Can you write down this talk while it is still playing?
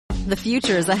The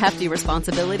future is a hefty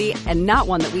responsibility and not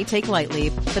one that we take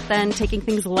lightly. But then taking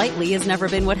things lightly has never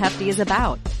been what Hefty is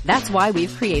about. That's why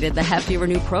we've created the Hefty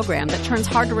Renew program that turns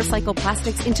hard to recycle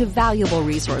plastics into valuable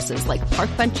resources like park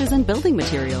benches and building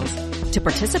materials. To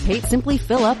participate, simply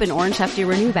fill up an orange Hefty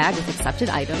Renew bag with accepted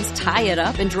items, tie it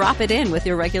up, and drop it in with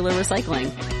your regular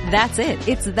recycling. That's it.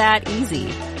 It's that easy.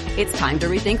 It's time to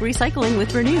rethink recycling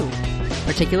with Renew.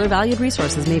 Particular valued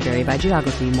resources may vary by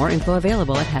geography. More info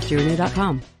available at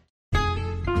heftyrenew.com.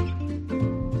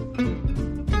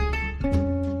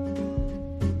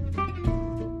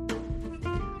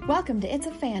 Welcome to It's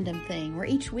a Fandom Thing, where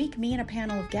each week me and a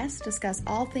panel of guests discuss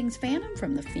all things fandom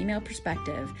from the female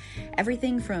perspective.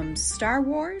 Everything from Star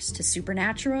Wars to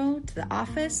Supernatural to The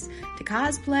Office to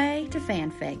cosplay to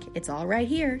fanfic. It's all right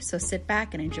here, so sit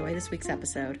back and enjoy this week's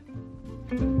episode.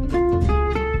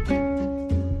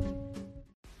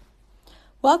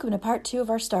 Welcome to part 2 of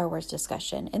our Star Wars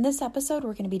discussion. In this episode,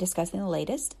 we're going to be discussing the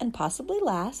latest and possibly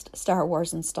last Star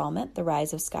Wars installment, The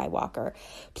Rise of Skywalker.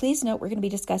 Please note we're going to be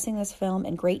discussing this film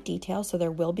in great detail, so there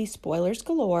will be spoilers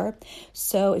galore.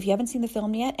 So if you haven't seen the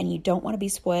film yet and you don't want to be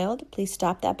spoiled, please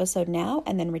stop the episode now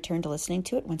and then return to listening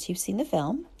to it once you've seen the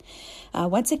film.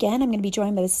 Once again, I'm going to be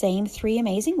joined by the same 3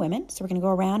 amazing women. So we're going to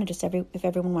go around and if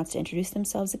everyone wants to introduce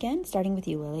themselves again, starting with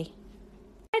you, Lily.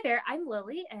 Hi there, I'm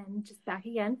Lily, and just back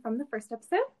again from the first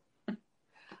episode.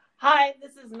 Hi,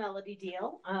 this is Melody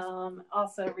Deal,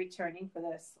 also returning for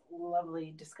this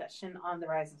lovely discussion on The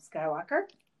Rise of Skywalker.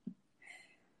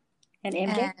 And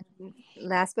MJ? And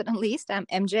last but not least, I'm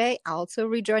MJ, also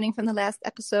rejoining from the last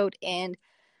episode, and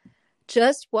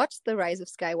just watched The Rise of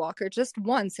Skywalker just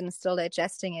once and still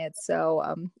digesting it, so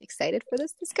I'm excited for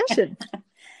this discussion.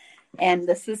 And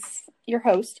this is your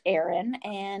host, Erin,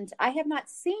 and I have not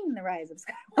seen The Rise of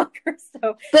Skywalker,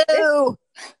 so Boo!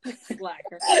 This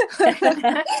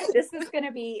is going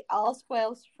to be all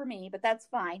spoils for me, but that's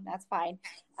fine.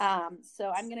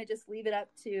 So I'm going to just leave it up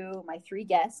to my 3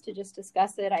 guests to just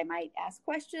discuss it. I might ask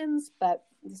questions, but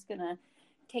I'm just going to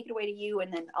take it away to you,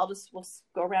 and then we'll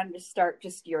go around and just start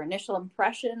just your initial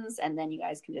impressions, and then you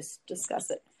guys can just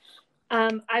discuss it.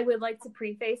 I would like to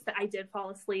preface that I did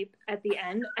fall asleep at the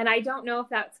end, and I don't know if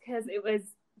that's because it was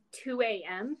 2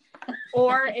 a.m.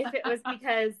 or if it was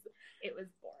because it was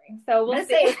boring. So we'll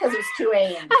see. Say it's because it's 2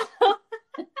 a.m.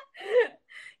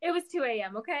 It was 2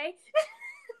 a.m., okay?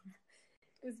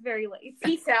 It was very late.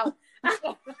 Peace out.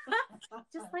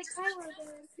 Just like Kylo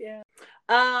does. Yeah.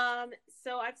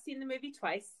 So I've seen the movie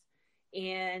twice,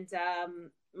 and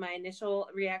my initial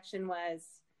reaction was,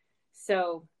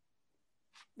 so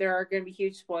there are going to be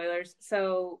huge spoilers.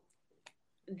 So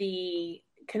the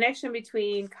connection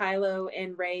between Kylo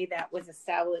and Rey that was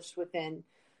established within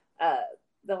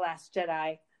The Last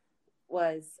Jedi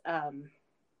was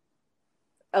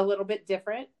a little bit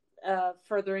different,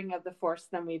 furthering of the Force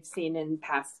than we've seen in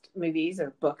past movies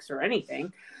or books or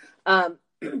anything. And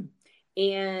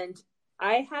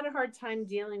I had a hard time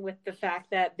dealing with the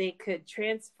fact that they could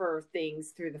transfer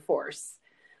things through the Force.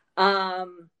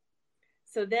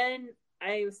 So then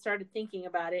I started thinking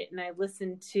about it, and I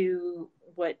listened to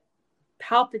what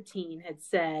Palpatine had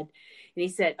said, and he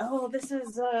said, "Oh, this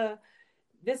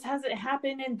hasn't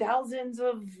happened in thousands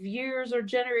of years or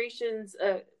generations."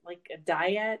 Like a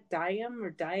dyad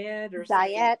or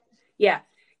something. Dyad. Yeah,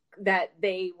 that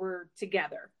they were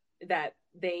together, that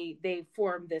they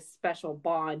formed this special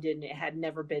bond, and it had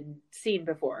never been seen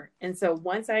before. And so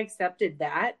once I accepted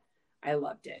that, I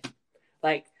loved it.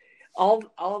 Like, all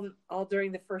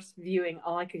during the first viewing,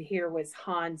 all I could hear was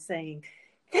Han saying,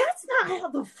 "That's not how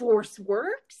the Force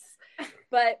works."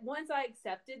 But once I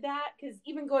accepted that, because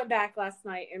even going back last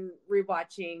night and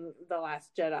rewatching The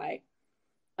Last Jedi,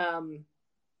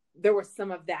 there was some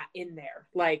of that in there.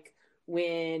 Like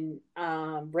when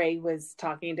Rey was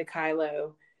talking to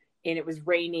Kylo and it was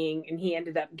raining and he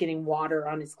ended up getting water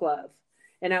on his glove.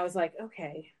 And I was like,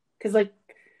 okay. Because like,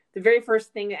 the very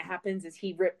first thing that happens is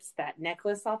he rips that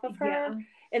necklace off of her. Yeah.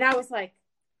 And I was like,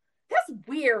 that's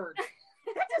weird.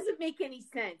 That doesn't make any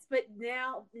sense. But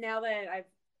now that I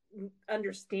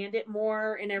understand it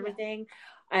more and everything,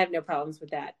 I have no problems with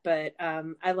that. But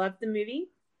I loved the movie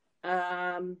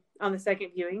on the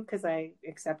second viewing because I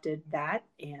accepted that.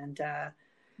 And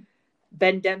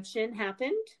Bendemption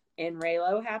happened and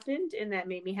Reylo happened, and that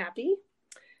made me happy.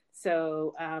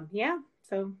 So,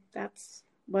 so that's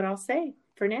what I'll say.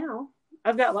 For now,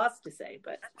 I've got lots to say,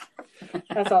 but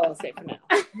that's all I'll say for now.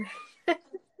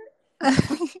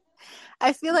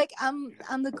 I feel like I'm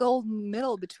the golden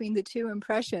middle between the 2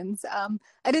 impressions.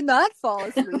 I did not fall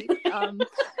asleep.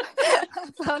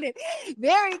 I found it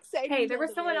very exciting. Hey, there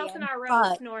was someone else in our row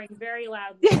but... snoring very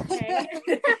loudly. Okay.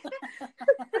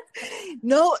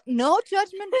 no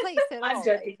judgment place at all. I'm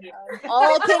judging you.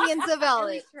 All opinions are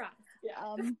valid.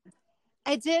 Yeah.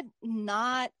 I did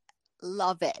not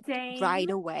love it right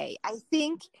away. I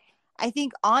think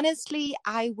honestly,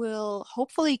 I will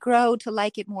hopefully grow to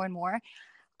like it more and more.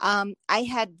 I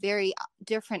had very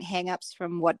different hangups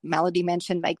from what Melody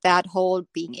mentioned, like that whole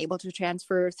being able to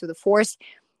transfer through the Force.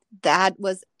 That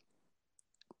was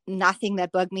nothing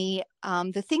that bugged me.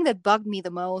 The thing that bugged me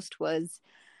the most was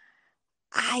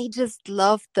I just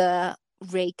loved the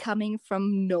Rey coming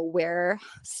from nowhere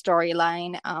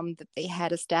storyline that they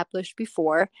had established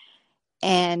before.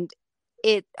 And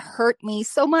it hurt me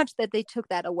so much that they took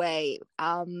that away.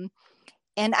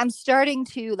 And I'm starting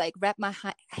to like wrap my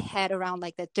head around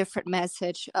like that different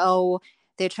message. Oh,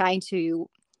 they're trying to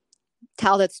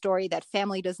tell that story that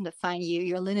family doesn't define you.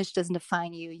 Your lineage doesn't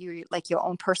define you. You're like your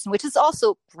own person, which is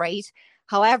also great.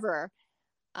 However,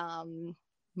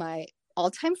 my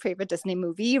all-time favorite Disney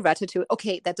movie, Ratatouille.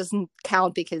 Okay, that doesn't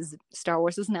count because Star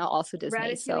Wars is now also Disney.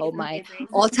 Ratatouille, so my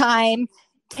all-time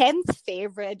 10th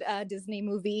favorite Disney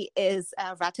movie is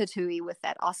Ratatouille, with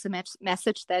that awesome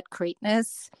message that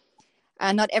greatness,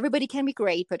 not everybody can be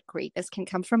great, but greatness can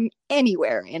come from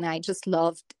anywhere. And I just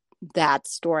loved that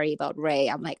story about Rey.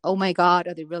 I'm like, oh my God,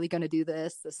 are they really going to do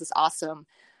this? This is awesome.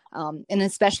 And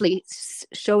especially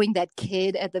showing that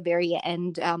kid at the very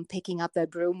end picking up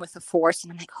that broom with the Force.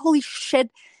 And I'm like, holy shit,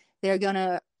 they're going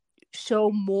to show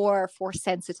more Force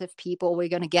sensitive people. We're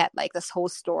going to get like this whole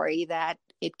story that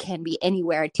it can be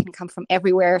anywhere. It can come from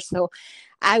everywhere. So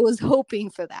I was hoping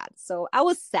for that. So I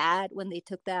was sad when they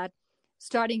took that,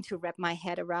 starting to wrap my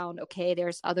head around, okay,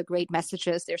 there's other great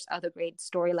messages. There's other great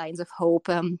storylines of hope.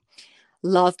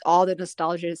 Loved all the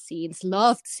nostalgia scenes.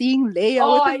 Loved seeing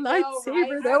Leia with a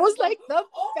lightsaber. Right? That was like the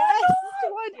best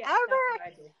one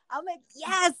ever. I'm like,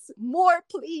 yes, more,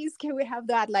 please. Can we have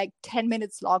that like 10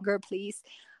 minutes longer, please?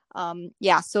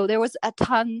 So there was a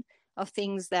ton of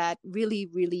things that really,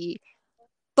 really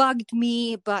bugged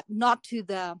me, but not to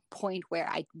the point where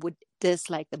I would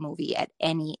dislike the movie at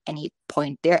any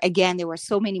point. There were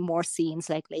so many more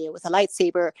scenes like Leia with a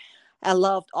lightsaber. I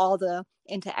loved all the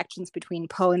interactions between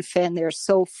Poe and Finn. They're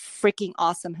so freaking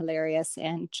awesome, hilarious,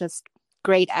 and just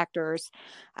great actors.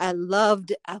 I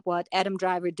loved what Adam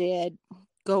Driver did,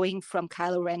 going from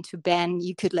Kylo Ren to Ben.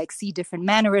 You could like see different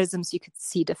mannerisms. You could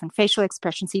see different facial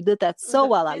expressions. He did that so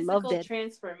well. I loved it.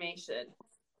 Transformation.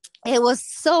 It was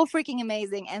so freaking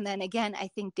amazing. And then again, I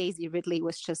think Daisy Ridley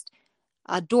was just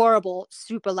adorable,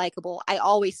 super likable. I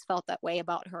always felt that way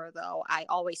about her, though. I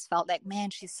always felt like,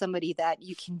 man, she's somebody that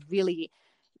you can really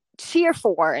cheer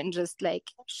for, and just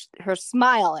like her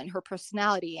smile and her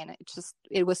personality. And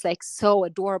it was like so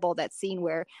adorable, that scene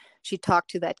where she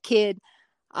talked to that kid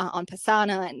on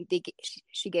Pasaana, and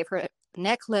she gave her a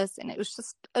necklace, and it was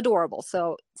just adorable.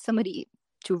 So somebody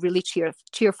to really cheer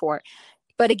for.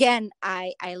 But again,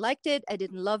 I liked it. I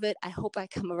didn't love it. I hope I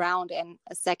come around and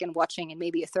a second watching and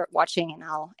maybe a third watching, and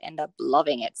I'll end up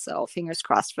loving it. So fingers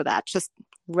crossed for that. Just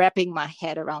wrapping my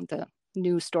head around the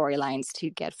new storylines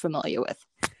to get familiar with.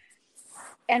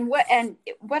 And what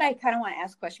I kind of want to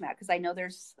ask a question about, because I know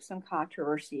there's some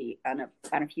controversy on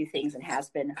a few things, and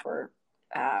has been for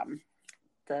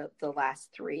the last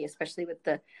three, especially with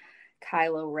the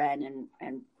Kylo Ren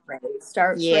and Rey.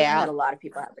 Had a lot of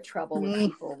people have trouble with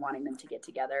people wanting them to get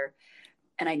together,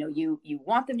 and I know you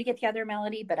want them to get together,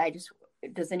 Melody, but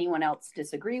does anyone else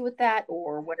disagree with that,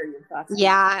 or what are your thoughts?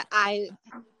 Yeah,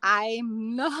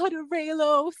 I'm not a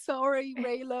Reylo. Sorry,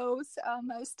 Reylos.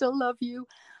 I still love you.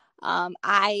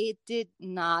 I did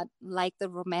not like the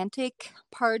romantic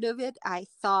part of it. I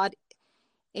thought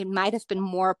it might have been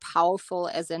more powerful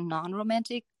as a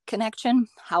non-romantic connection.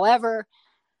 However,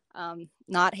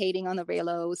 not hating on the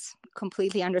Reylos,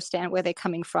 completely understand where they're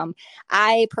coming from.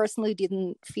 I personally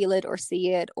didn't feel it or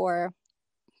see it or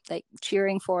like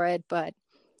cheering for it, but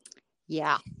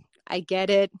yeah, I get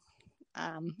it.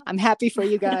 I'm happy for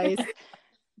you guys.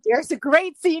 There's a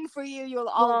great scene for you. You'll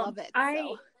all love it.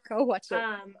 So go watch it.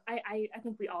 I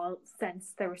think we all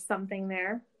sensed there was something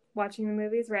there watching the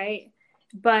movies, right?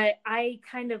 But I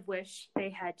kind of wish they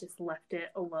had just left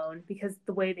it alone, because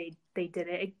the way they did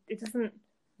it doesn't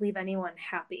leave anyone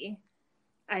happy.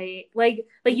 I like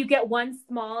you get one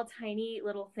small tiny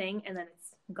little thing and then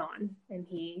it's gone, and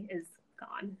he is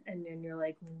gone, and then you're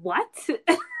like, what?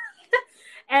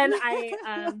 And I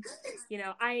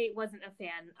I wasn't a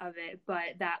fan of it,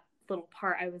 but that little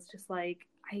part, I was just like,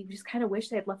 I just kind of wish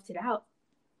they had left it out.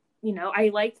 I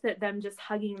liked that them just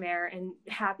hugging there and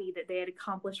happy that they had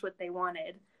accomplished what they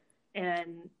wanted,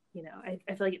 and you know, I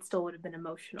feel like it still would have been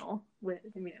emotional with,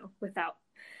 you know, without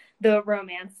the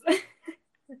romance.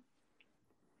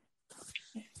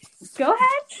 Go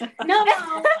ahead. No,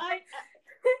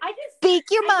 I just speak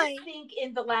your I mind. just think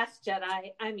in The Last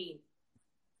Jedi, I mean,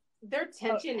 their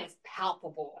tension is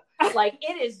palpable. Like,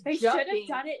 it is They jumping. should have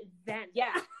done it then.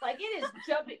 Yeah, like it is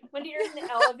jumping when you're in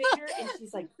the elevator and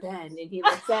she's like, Ben, and he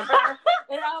looks at her,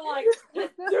 and I'm like,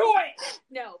 let's do it.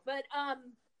 No, but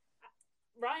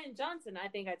Ryan Johnson, I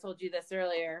think I told you this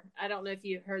earlier. I don't know if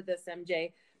you heard this,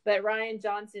 MJ, but Ryan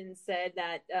Johnson said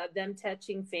that them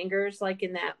touching fingers, like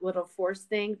in that little force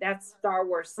thing, that's Star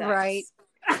Wars sex. Right.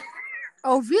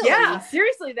 Oh, really? Yeah,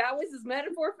 seriously, that was his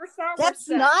metaphor for Star Wars sex.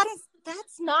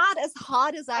 That's not as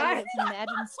hot as I would have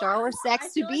imagined Star Wars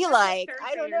sex to be like.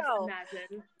 I don't know.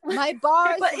 Imagine. My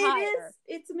bar is But higher.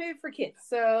 it's a movie for kids,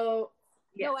 so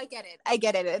yeah. No, I get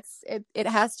it. It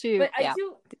has to. But yeah, I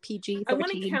do. the PG. I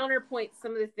want to counterpoint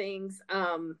some of the things.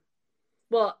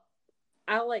 Well,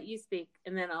 I'll let you speak,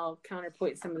 and then I'll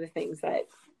counterpoint some of the things that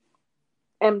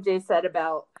MJ said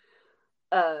about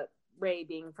Rey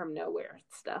being from nowhere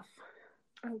stuff.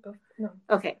 Oh, go. No.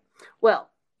 Okay. Well,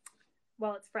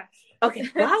 it's fresh. Okay.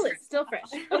 While it's still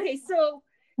fresh. Okay. So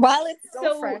while it's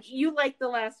still fresh, you like The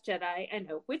Last Jedi, I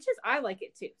know, I like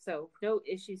it too. So no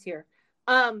issues here.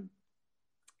 The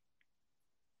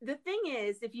thing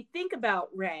is, if you think about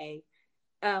Rey,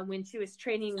 when she was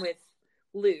training with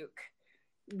Luke,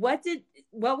 what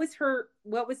was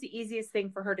the easiest thing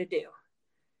for her to do?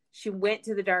 She went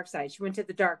to the dark side. She went to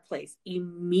the dark place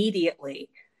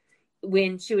immediately.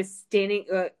 When she was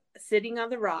sitting on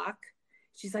the rock,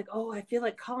 she's like, oh, I feel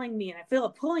it calling me and I feel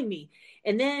it pulling me.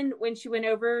 And then when she went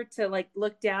over to like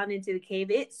look down into the cave,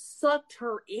 it sucked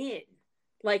her in,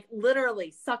 like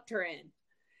literally sucked her in.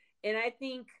 And I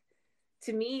think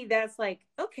to me, that's like,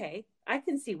 okay, I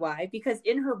can see why, because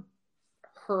in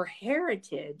her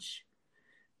heritage,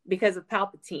 because of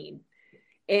Palpatine.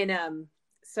 And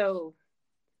so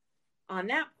on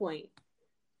that point,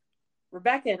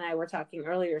 Rebecca and I were talking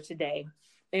earlier today,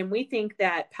 and we think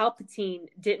that Palpatine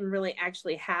didn't really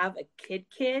actually have a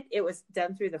kid. It was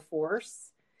done through the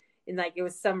Force, and like it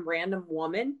was some random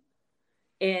woman.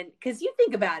 And because you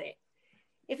think about it,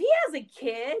 if he has a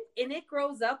kid and it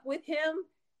grows up with him,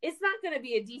 it's not going to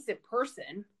be a decent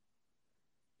person.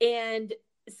 And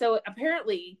so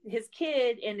apparently his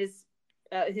kid and his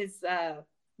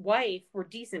wife were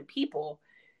decent people.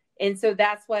 And so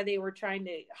that's why they were trying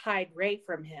to hide Rey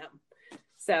from him.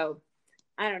 So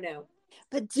I don't know.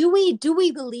 But do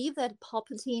we believe that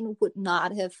Palpatine would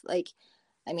not have, like,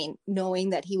 I mean, knowing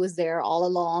that he was there all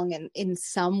along and in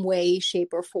some way, shape,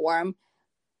 or form,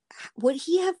 would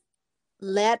he have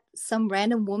let some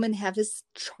random woman have his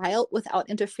child without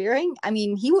interfering? I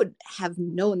mean, he would have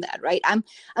known that, right? I'm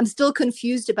still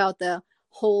confused about the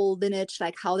whole lineage,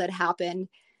 like how that happened.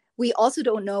 We also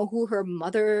don't know who her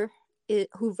mother is,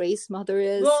 who Rey's mother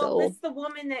is. Well, so it's the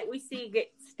woman that we see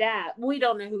get stabbed. We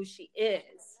don't know who she is.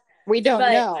 We don't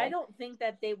know. I don't think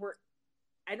that they were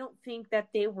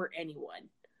anyone.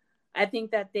 I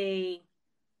think that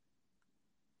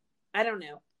I don't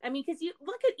know. I mean, because you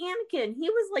look at Anakin, he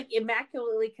was like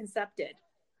immaculately conceived.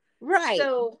 Right.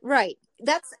 So, right.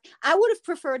 I would have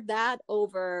preferred that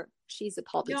over she's a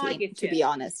Palpatine, to be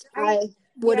honest. I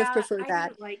would have preferred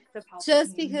that. Like the Palpatine.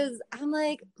 Just because I'm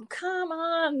like, come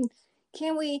on,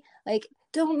 can we, like,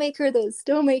 don't make her this.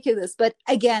 But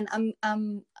again,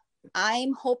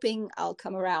 I'm hoping I'll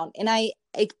come around. And I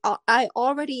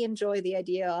already enjoy the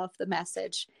idea of the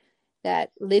message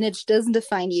that lineage doesn't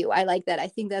define you. I like that. I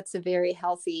think that's a very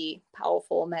healthy,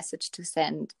 powerful message to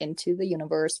send into the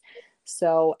universe.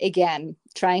 So again,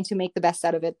 trying to make the best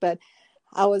out of it. But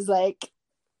I was like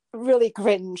really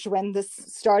cringe when this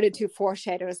started to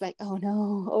foreshadow. I was like, oh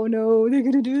no, they're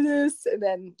going to do this. And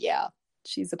then, yeah,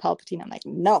 she's a Palpatine. I'm like,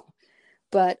 no.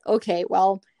 But okay,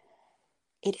 well,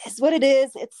 it is what it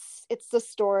is. It's the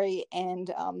story.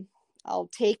 And I'll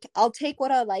take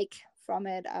what I like from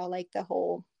it. I like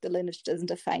the lineage doesn't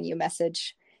define you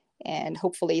message, and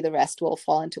hopefully the rest will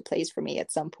fall into place for me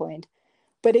at some point.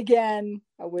 But again,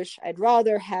 I'd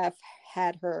rather have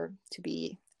had her to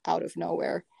be out of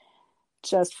nowhere,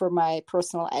 just for my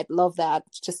personal, I'd love that,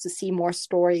 just to see more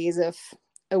stories of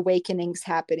awakenings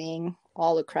happening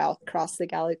all across the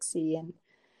galaxy, and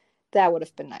that would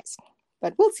have been nice,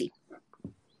 but we'll see.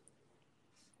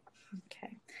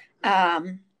 Okay.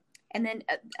 And then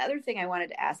other thing I wanted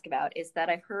to ask about is that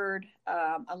I've heard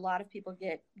a lot of people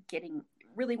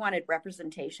really wanted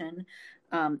representation,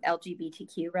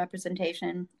 LGBTQ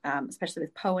representation, especially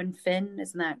with Poe and Finn.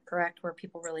 Isn't that correct? Where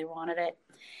people really wanted it.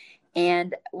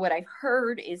 And what I've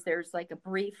heard is there's like a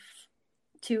brief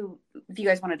if you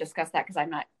guys want to discuss that, because I'm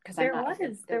not,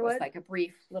 there was like a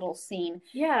brief little scene.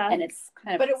 Yeah. And it's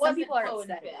kind of, but it wasn't some people are Poe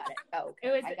upset and Finn. about it. Oh,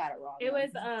 okay. I got it wrong. It was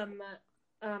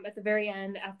at the very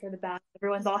end after the battle,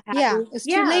 everyone's all happy. Yeah, it's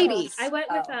two ladies. I went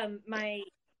with my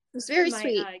It was very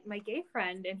sweet. My gay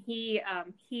friend, and he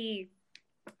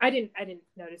I didn't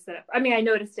notice that. I mean, I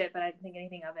noticed it, but I didn't think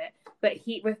anything of it. But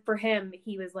for him,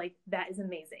 he was like, that is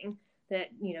amazing that,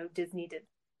 you know, Disney did.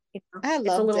 You know, I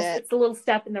loved it. It's a little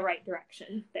step in the right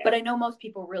direction there. But I know most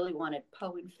people really wanted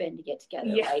Poe and Finn to get together,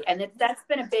 Yeah. right? And that's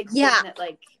been a big thing that,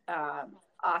 like,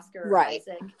 Oscar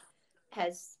Isaac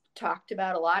has talked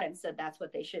about a lot and said that's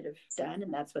what they should have done.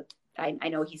 And that's what I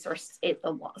know he sort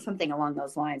of something along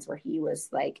those lines where he was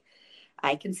like,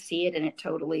 I can see it, and it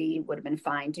totally would have been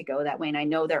fine to go that way. And I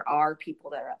know there are people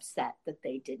that are upset that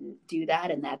they didn't do that,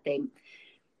 and that they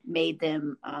made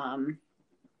them,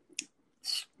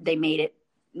 they made it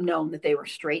known that they were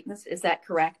straight. Is that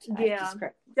correct? Yeah,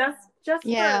 just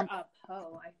for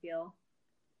Poe, I feel,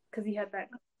 because he had that.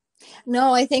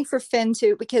 No, I think for Finn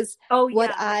too, because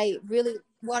what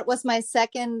was my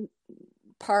second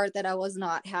part that I was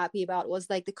not happy about was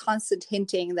like the constant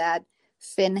hinting that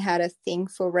Finn had a thing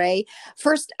for Rey.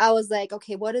 First, I was like,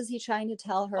 okay, what is he trying to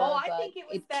tell her? Oh, I think it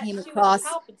was that came she across.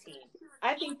 was Palpatine.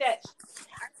 I think that.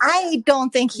 I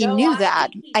don't think he knew that.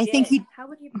 I think he. How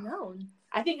would he have known?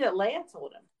 I think that Leia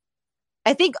told him.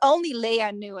 I think only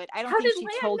Leia knew it. I don't think she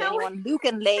Leia told know anyone. Luke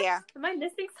and Leia. Am I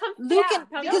missing something? Luke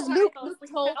Luke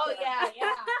told her. Oh yeah.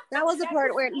 That was the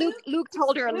part where Luke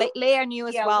told her. Leia knew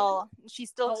as well. She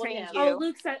still trained you. Oh,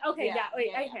 Luke said, okay,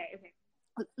 okay.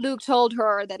 Luke told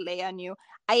her that Leia knew.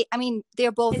 I mean,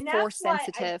 they're both force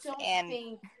sensitive, because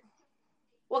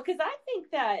I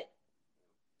think that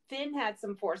Finn had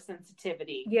some force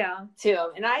sensitivity,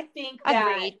 too, and I think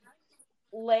that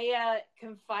Leia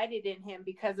confided in him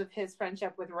because of his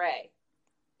friendship with Rey,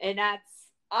 and I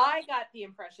got the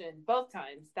impression both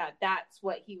times that that's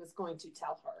what he was going to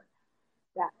tell her.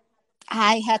 Yeah,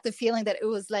 I had the feeling that it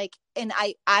was like, and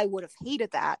I would have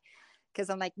hated that. Because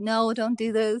I'm like, no, don't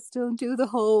do this. Don't do the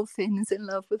whole Finn is in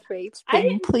love with Rey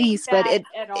thing, please. But it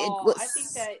was. I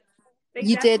think that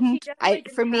you didn't.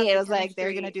 For me, it was like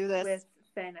they're gonna do this with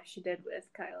Finn as she did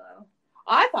with Kylo.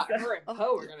 I thought her and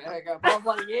Poe were gonna hook up. I was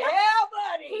like, yeah,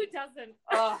 buddy. Who doesn't?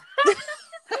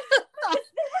 They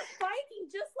were fighting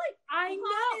just like I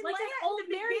know, like an old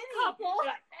married couple.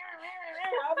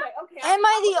 I was like, okay. Am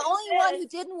I the only one who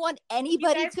didn't want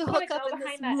anybody to hook up in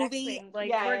this movie? Like,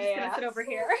 we're just gonna sit over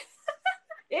here.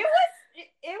 It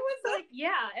was like,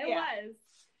 it was.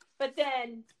 But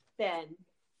then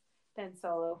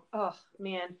Solo. Oh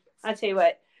man, I'll tell you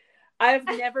what. I've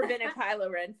never been a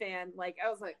Kylo Ren fan. Like, I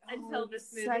was like, until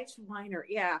this movie. Such whiner.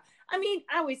 Yeah. I mean,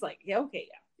 I always like,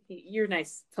 you're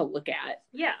nice to look at.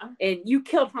 Yeah. And you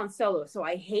killed Han Solo, so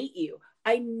I hate you.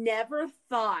 I never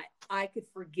thought I could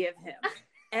forgive him.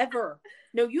 Ever.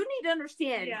 No, you need to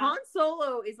understand. Yeah. Han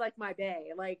Solo is like my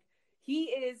bae. Like, he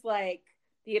is like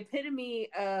the epitome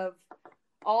of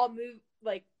all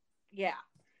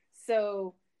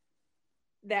So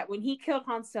that when he killed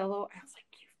Han Solo, I was like,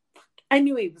 I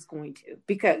knew he was going to,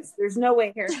 because there's no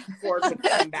way Harrison Ford would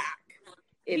come back.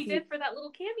 If he did for that little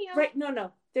cameo. Right.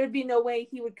 No. There'd be no way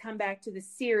he would come back to the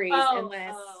series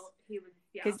unless he would,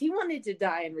 because he wanted to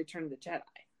die in Return of the Jedi.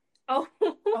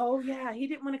 Oh yeah. He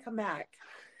didn't want to come back.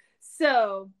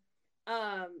 So,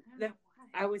 I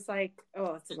was like,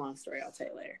 oh, it's a long story. I'll tell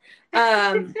you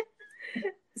later.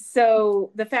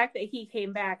 So the fact that he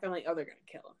came back, I'm like, oh, they're going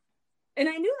to kill him. And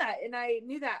I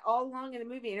knew that all along in the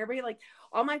movie. And everybody, like,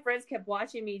 all my friends kept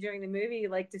watching me during the movie,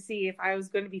 like, to see if I was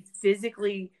going to be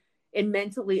physically and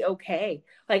mentally okay.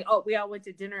 Like, we all went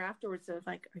to dinner afterwards. So I was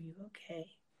like, are you okay?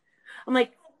 I'm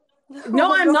like,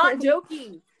 no, I'm not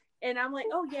joking. And I'm like,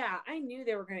 oh yeah, I knew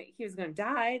he was going to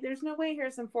die. There's no way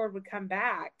Harrison Ford would come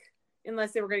back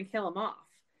unless they were going to kill him off.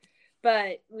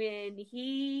 But when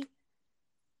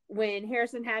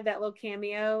Harrison had that little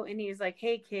cameo and he was like,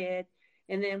 hey kid.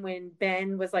 And then when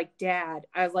Ben was like, Dad,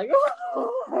 I was like,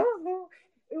 oh.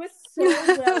 It was so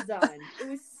well done. It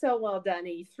was so well done.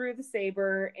 He threw the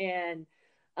saber, and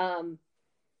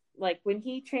like when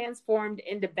he transformed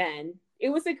into Ben, it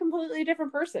was a completely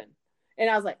different person. And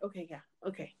I was like, okay, yeah,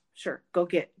 okay, sure, go.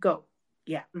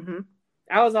 Yeah. Mm-hmm.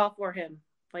 I was all for him,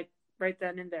 like right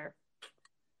then and there.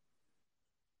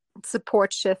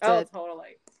 Support shifted. Oh,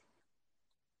 totally.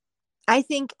 I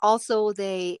think also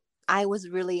I was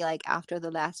really like, after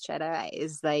The Last Jedi,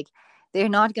 is like, they're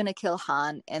not going to kill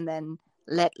Han and then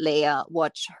let Leia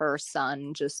watch her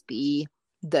son just be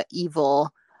the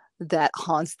evil that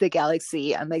haunts the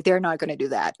galaxy. I'm like, they're not going to do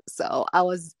that. So I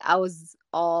was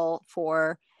all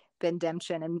for Ben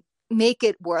Demption, and make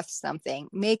it worth something.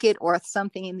 Make it worth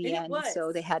something in the end.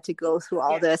 So they had to go through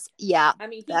all this. Yeah. I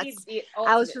mean, he's the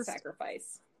I was ultimate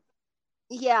sacrifice.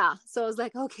 Yeah. So I was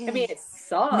like, okay. I mean, it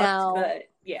sucked, but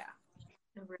yeah.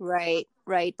 Right.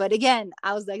 But again,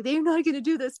 I was like, they're not going to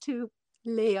do this to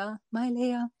Leia, my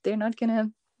Leia. They're not going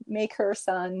to make her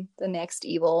son the next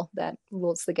evil that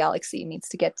rules the galaxy, needs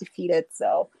to get defeated.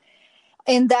 So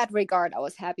in that regard, I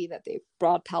was happy that they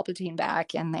brought Palpatine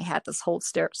back and they had this whole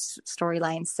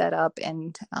storyline set up.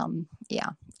 And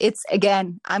it's,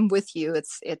 again, I'm with you.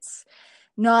 It's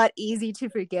not easy to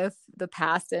forgive the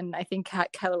past. And I think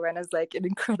Kylo Ren is like an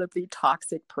incredibly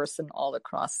toxic person all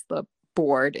across the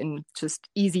board and just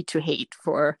easy to hate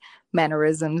for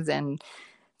mannerisms and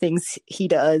things he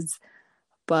does.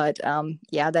 But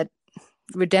that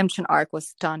redemption arc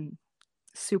was done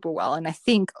super well. And I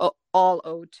think all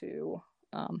owed to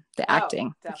the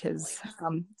acting, because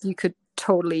you could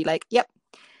totally like, yep,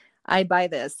 I buy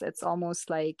this. It's almost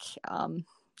like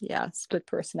split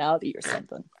personality or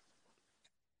something.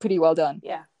 Pretty well done.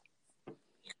 Yeah.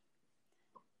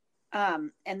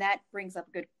 And that brings up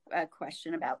a good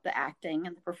question about the acting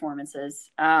and the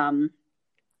performances.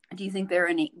 Do you think there are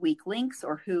any weak links,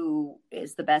 or who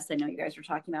is the best? I know you guys were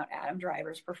talking about Adam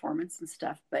Driver's performance and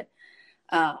stuff, but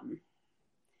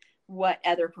what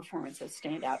other performances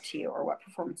stand out to you, or what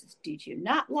performances did you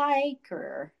not like?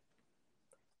 Or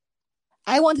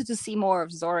I wanted to see more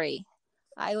of Zori.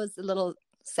 I was a little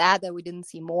sad that we didn't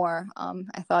see more.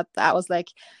 I thought that was like,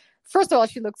 first of all,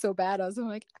 she looked so bad. I was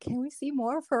like, can we see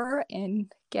more of her and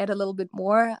get a little bit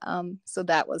more? So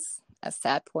that was a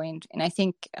sad point. And I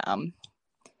think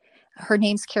her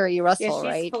name's Kerry Russell,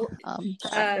 right?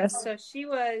 So she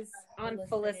was on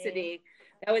Felicity.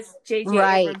 That was J.J.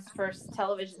 Abrams' first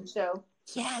television show.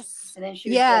 Yes. And then she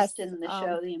was just in the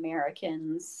show The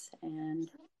Americans, and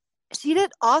she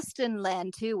did Austin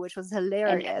Land too, which was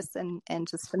hilarious and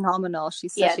just phenomenal.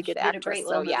 She's such a good actress. A great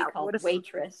little movie called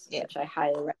Waitress, which I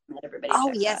highly recommend everybody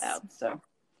check that out. So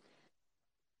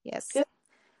yes. Good.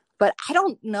 But I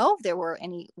don't know if there were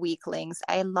any weak links.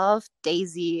 I love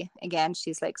Daisy. Again,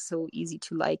 she's like so easy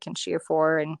to like and cheer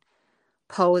for, and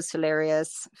Poe is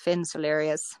hilarious. Finn's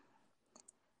hilarious.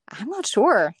 I'm not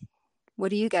sure. What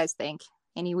do you guys think?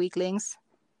 Any weak links?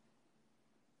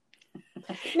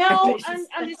 No,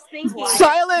 I'm just thinking.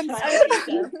 Silence.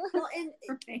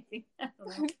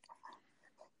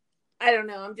 I don't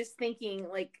know. I'm just thinking,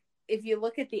 like, if you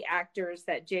look at the actors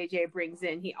that JJ brings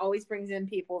in, he always brings in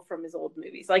people from his old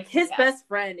movies. Like his best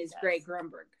friend is Greg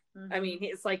Grunberg. Mm-hmm. I mean,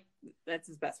 it's like that's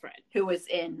his best friend, who was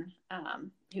in,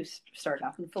 who started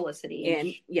off in Felicity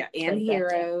and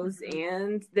Heroes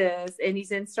and this, and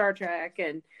he's in Star Trek,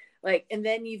 and like, and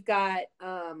then you've got,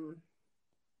 and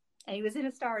he was in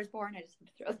A Star Is Born. I just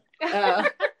want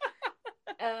to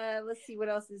throw. Let's see, what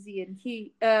else is he in?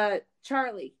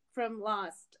 Charlie from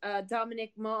Lost,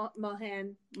 Dominic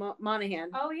Monaghan.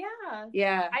 Oh yeah,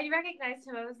 yeah. I recognized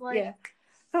him. I was like,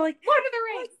 I'm like, Lord of the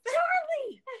Rings,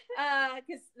 Charlie,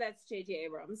 because that's J.J.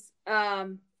 Abrams.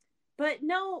 But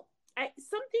no,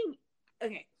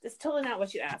 Okay, it's totally not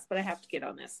what you asked, but I have to get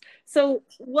on this. So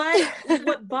what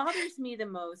bothers me the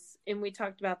most, and we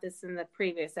talked about this in the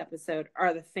previous episode,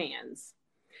 are the fans.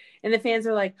 And the fans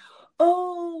are like,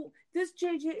 oh, this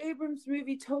J.J. Abrams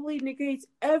movie totally negates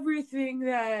everything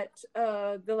that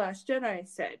The Last Jedi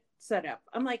set up.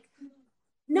 I'm like,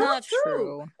 not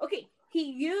true. Okay,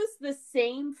 he used the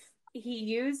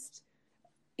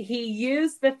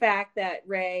fact that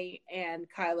Rey and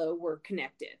Kylo were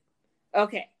connected.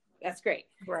 Okay, that's great.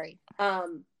 Right.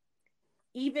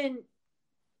 Even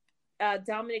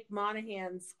Dominic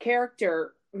Monaghan's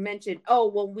character mentioned, oh,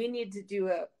 well, we need to do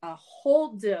a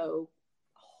Holdo.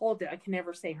 I can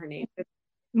never say her name.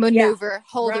 Maneuver.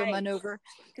 Holdo maneuver.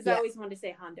 Because I always wanted to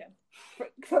say Hondo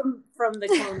from the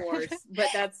Clone Wars, but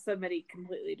that's somebody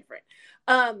completely different.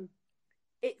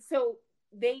 So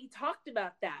they talked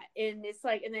about that, and it's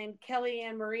like, and then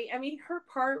Kellyanne Marie, I mean, her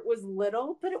part was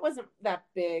little, but it wasn't that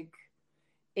big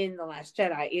in The Last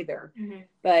Jedi either. Mm-hmm.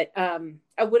 But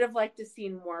I would have liked to see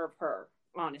more of her,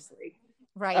 honestly.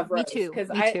 Right, me too. Because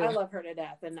I love her to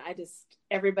death, and I just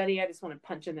want to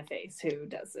punch in the face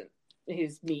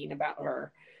who's mean about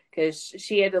her, because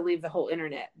she had to leave the whole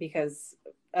internet because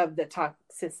of the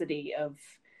toxicity of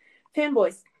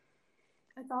fanboys.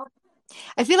 That's all.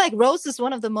 I feel like Rose is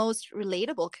one of the most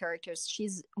relatable characters.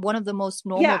 She's one of the most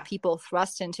normal people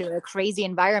thrust into a crazy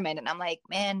environment, and I'm like,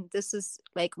 man, this is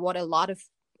like what a lot of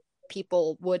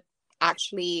people would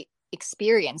actually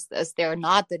experience. This, they're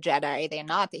not the Jedi, they're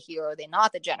not the hero, they're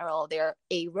not the general, they're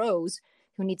a Rose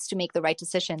who needs to make the right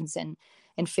decisions. And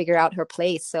figure out her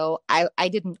place. So I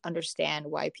didn't understand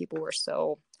why people were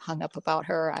so hung up about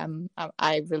her.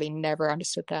 I really never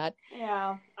understood that.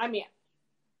 Yeah, I mean,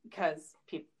 because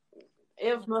people,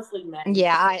 it was mostly men.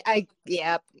 Yeah, mostly.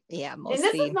 And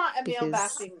this is not a male because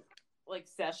bashing like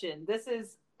session. This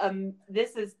is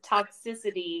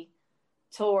toxicity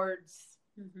towards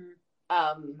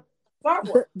Star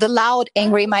Wars. the loud,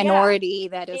 angry minority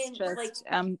that is And, just like,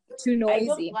 too noisy. I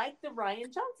don't like the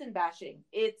Rian Johnson bashing.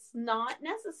 It's not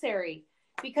necessary,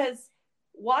 because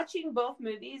watching both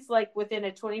movies like within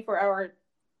a 24-hour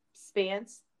span,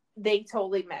 they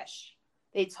totally mesh.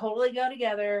 They totally go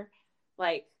together.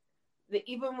 Like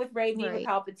even with Rey being with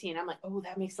Palpatine, I'm like, oh,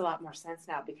 that makes a lot more sense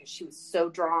now, because she was so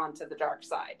drawn to the dark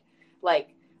side. Like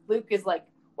Luke is like,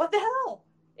 what the hell?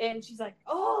 And she's like,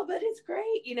 oh, but it's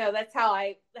great. You know, that's how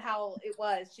it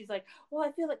was. She's like, well,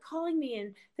 I feel like calling me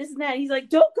and this and that. And he's like,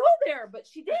 don't go there. But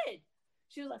she did.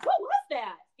 She was like, what was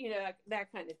that? You know,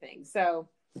 that kind of thing. So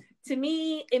to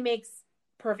me, it makes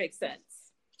perfect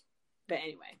sense. But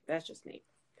anyway, that's just me.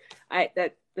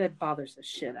 That bothers the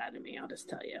shit out of me. I'll just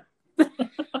tell you.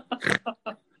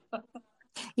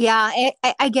 Yeah.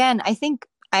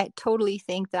 I totally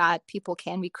think that people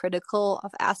can be critical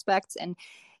of aspects, and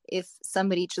if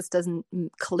somebody just doesn't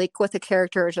click with a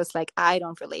character, or just like, I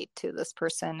don't relate to this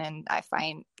person and I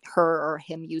find her or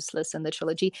him useless in the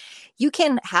trilogy, you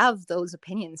can have those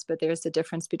opinions, but there's a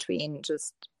difference between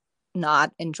just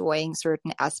not enjoying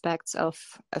certain aspects of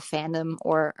a fandom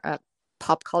or a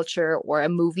pop culture or a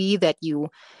movie that you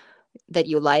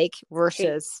like,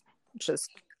 versus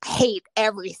just hate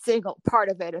every single part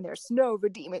of it and there's no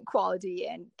redeeming quality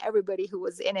and everybody who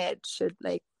was in it should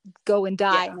like go and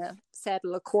die in a sad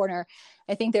little corner.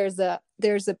 I think there's a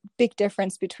big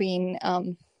difference between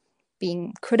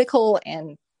being critical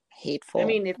and hateful. I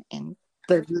mean, and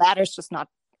the latter's just not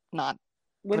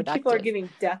when productive. People are giving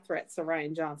death threats to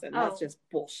Rian Johnson, that's just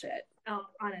bullshit. Oh,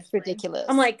 honestly, it's ridiculous.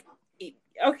 I'm like,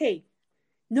 okay,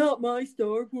 not my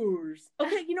Star Wars.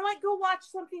 Okay, you know what? Go watch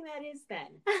something that is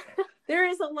then. There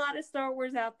is a lot of Star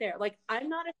Wars out there. Like, I'm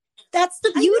not a... That's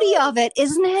the beauty of it,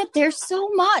 isn't it? There's so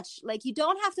much. Like, you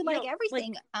don't have to like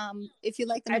everything. Like, if you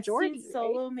like the majority. I've seen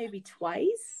Solo maybe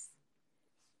twice.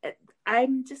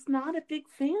 I'm just not a big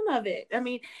fan of it. I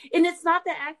mean, and it's not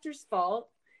the actor's fault.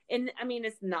 And I mean,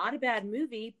 it's not a bad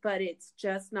movie, but it's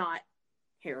just not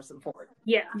Harrison Ford.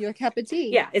 Yeah. Your cup of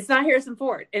tea. Yeah, it's not Harrison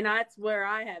Ford. And that's where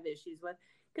I have issues with,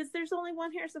 because there's only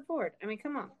one Harrison Ford. I mean,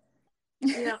 come on.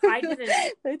 You know, I didn't.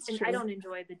 That's I don't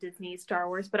enjoy the Disney Star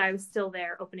Wars, but I was still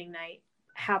there opening night,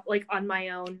 like on my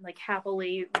own, like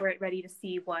happily ready to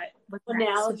see what. Well,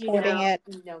 now supporting it.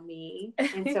 You know me,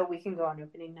 and so we can go on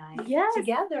opening night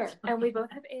together, and we both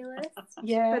have A-list.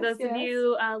 Yeah. For those of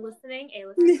you listening,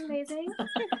 A-list is amazing.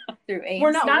 Through AMC.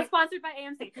 We're not sponsored by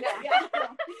AMC.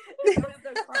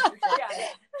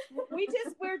 We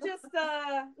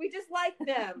just like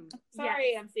them.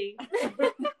 Sorry, AMC.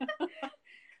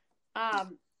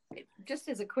 Just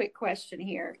as a quick question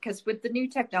here, because with the new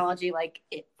technology, like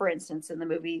for instance, in the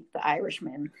movie The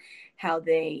Irishman, how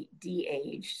they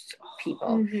de-aged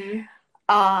people.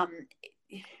 Mm-hmm.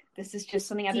 This is just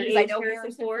something because I know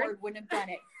Harrison Ford wouldn't have done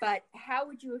it, but how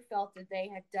would you have felt if they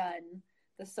had done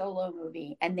the Solo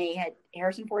movie and they had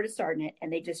Harrison Ford had starred in it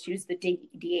and they just used the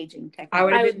de-aging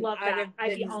technology? I would love that.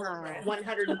 I'd be all over it.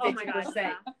 150%. Oh my gosh,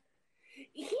 yeah.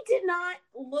 He did not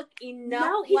look enough.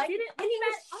 No, he like, didn't. And he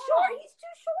was short. He's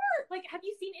too short. Like, have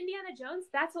you seen Indiana Jones?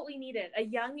 That's what we needed. A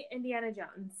young Indiana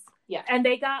Jones. Yeah. And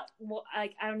they got,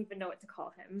 like, I don't even know what to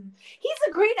call him. He's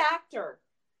a great actor.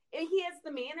 He has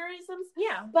the mannerisms.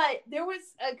 Yeah. But there was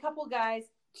a couple guys.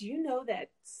 Do you know that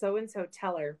so-and-so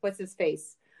Teller, what's his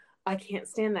face? I can't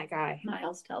stand that guy.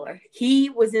 Miles Teller. He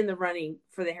was in the running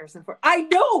for the Harrison Ford. I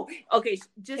know. Okay,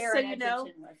 just Karen so you know.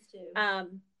 was too.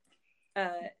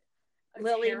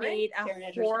 Lily made a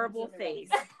horrible face.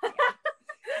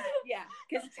 Yeah,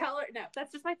 because Teller. No,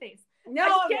 That's just my face. no.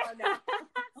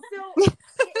 So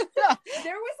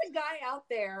there was a guy out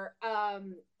there,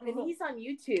 and he's on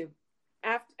YouTube.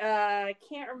 I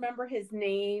can't remember his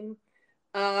name.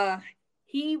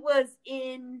 He was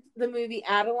in the movie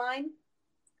Adeline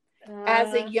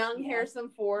as a young Harrison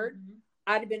Ford. Mm-hmm.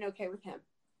 I'd have been okay with him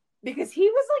because he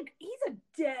was like, he's a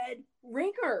dead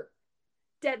ringer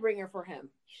for him.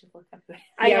 You should look up.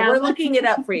 Yeah, we're looking it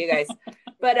up for you guys.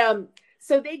 But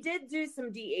so they did do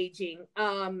some de-aging.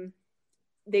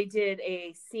 They did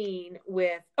a scene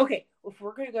with, okay, if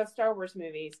we're going to go Star Wars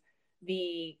movies,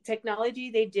 the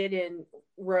technology they did in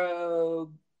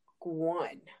Rogue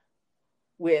One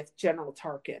with General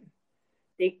Tarkin.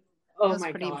 Oh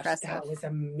my gosh, impressive. that was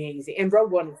amazing. And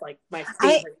Rogue One is like my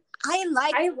favorite. He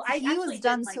was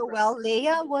done so well.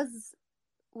 Leia was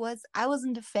I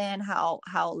wasn't a fan how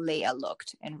Leia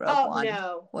looked in Rogue One.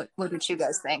 No. What did you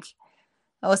guys think?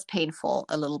 It was painful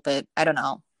a little bit. I don't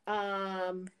know.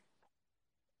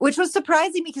 Which was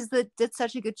surprising because they did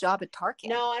such a good job at Tarkin.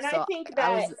 No, and so I think that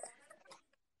I was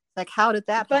like, how did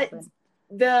that happen?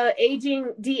 The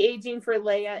de-aging for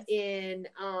Leia in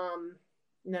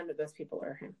none of those people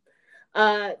are him.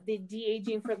 The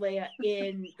de-aging for Leia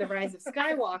in The Rise of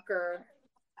Skywalker.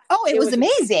 Oh, it was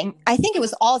amazing. I think it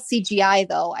was all CGI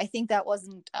though. I think that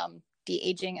wasn't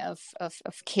de-aging of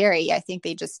Carrie. I think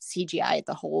they just CGI'd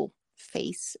the whole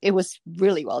face. It was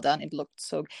really well done. It looked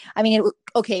so, I mean,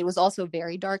 it was also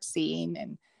very dark scene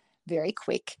and very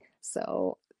quick.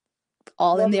 So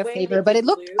all in their favor, but it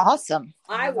looked awesome.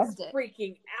 I was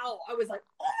freaking out. I was like,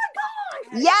 oh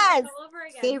my God. Yes.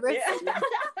 Favorite. Yeah.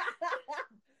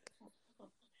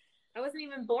 I wasn't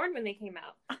even born when they came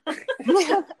out.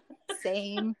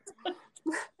 Same.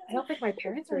 I don't think my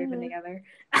parents were even together.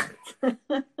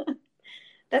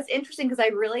 That's interesting because I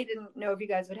really didn't know if you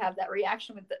guys would have that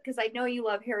reaction with because I know you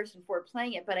love Harrison Ford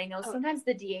playing it, but I know sometimes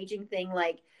the de-aging thing,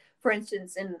 like for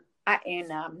instance in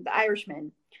The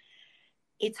Irishman,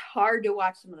 it's hard to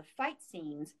watch some of the fight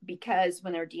scenes because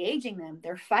when they're de-aging them,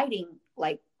 they're fighting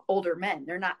like older men.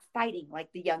 They're not fighting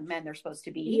like the young men they're supposed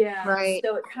to be. Yeah. Right.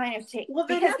 So it kind of takes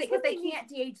because they can't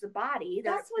de-age the body.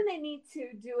 That's when they need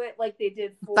to do it like they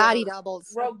did for body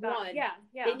doubles. Rogue One. Yeah.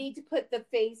 They need to put the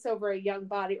face over a young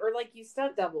body or like you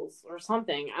stunt doubles or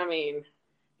something. I mean,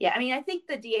 I think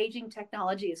the de-aging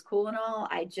technology is cool and all.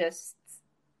 I just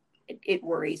it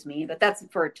worries me, but that's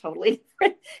for a totally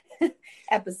different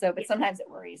episode. But sometimes it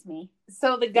worries me.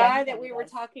 So the guy that we were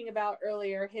talking about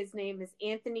earlier, his name is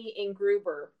Anthony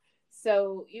Ingruber.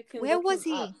 So you can. Where was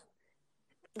he?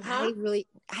 Huh?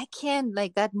 I can't.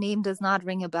 Like that name does not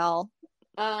ring a bell.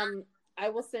 I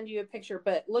will send you a picture,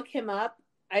 but look him up.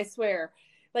 I swear.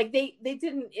 Like they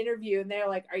did an interview and they're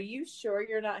like, "Are you sure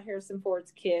you're not Harrison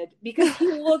Ford's kid?" Because he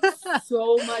looks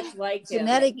so much like him.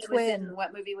 Genetic twin.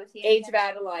 What movie was he? Age of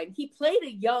Adeline. He played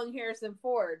a young Harrison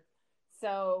Ford.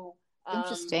 So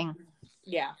interesting.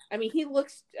 Yeah, I mean, he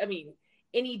looks. I mean,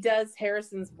 and he does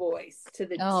Harrison's voice to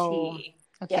the T.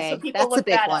 Okay, yeah, so people that's a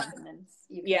big one.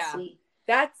 You can see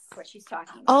that's what she's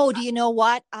talking about. Oh, do you know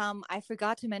what? I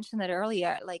forgot to mention that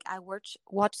earlier. Like I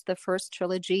watched the first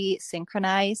trilogy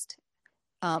synchronized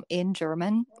in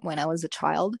German when I was a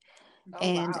child.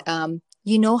 And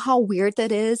you know how weird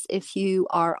that is if you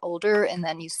are older and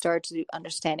then you start to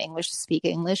understand English, speak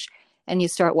English, and you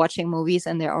start watching movies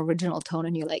in their original tone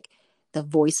and you're like, the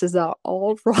voices are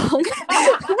all wrong.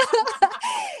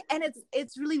 And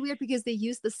it's really weird because they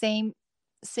use the same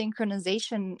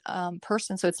synchronization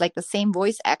person, so it's like the same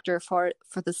voice actor for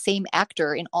the same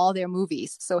actor in all their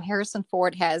movies. So Harrison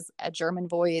Ford has a German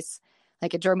voice,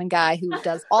 like a German guy who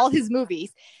does all his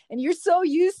movies, and you're so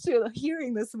used to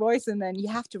hearing this voice and then you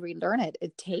have to relearn it.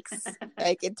 It takes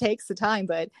the time,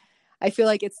 but I feel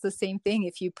like it's the same thing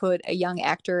if you put a young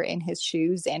actor in his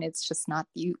shoes and it's just not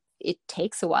you. It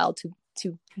takes a while to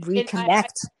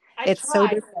reconnect. It's so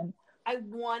different. I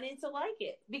wanted to like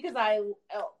it because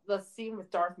the scene with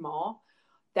Darth Maul,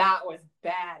 that was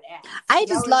badass. I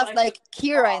just loved like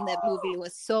Kira in that movie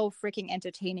was so freaking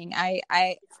entertaining.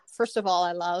 I first of all,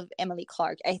 I love Emily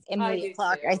Clark. I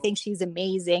think she's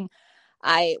amazing.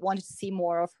 I wanted to see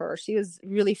more of her. She was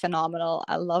really phenomenal.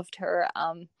 I loved her.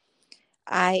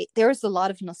 There was a lot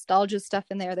of nostalgia stuff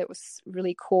in there that was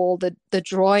really cool. The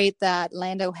droid that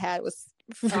Lando had was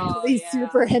really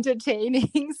super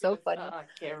entertaining. So funny.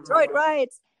 Droid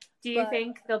rides. Do you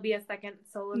think there'll be a second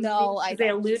solo movie? No, they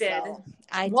alluded. So.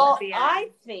 I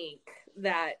think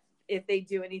that if they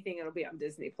do anything, it'll be on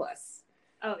Disney Plus.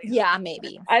 Oh yeah,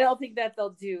 maybe. I don't think that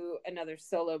they'll do another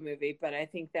solo movie, but I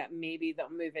think that maybe they'll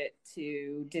move it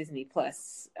to Disney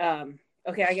Plus.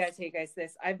 Okay, I gotta tell you guys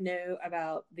this. I've known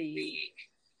about the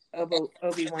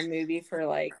Obi-Wan movie for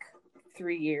like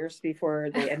 3 years before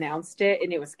they announced it,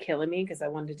 and it was killing me because I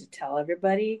wanted to tell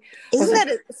everybody. Isn't that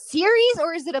a series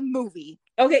or is it a movie?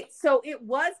 Okay, so it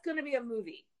was going to be a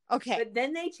movie. Okay, but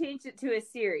then they changed it to a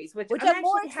series, which I'm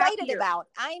more excited about.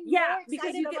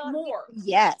 Because you get more.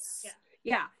 Yes.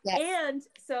 Yeah. And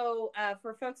so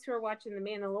for folks who are watching The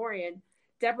Mandalorian,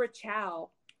 Deborah Chow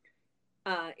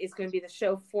is going to be the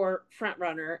show for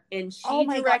Frontrunner, and she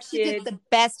directed. She did the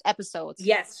best episodes.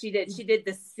 Yes, she did. She did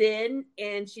The Sin,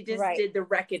 and she just did The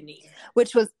Reckoning,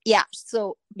 which was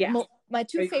So my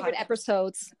two favorite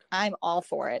episodes. I'm all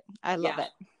for it. I love it.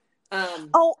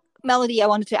 Melody, I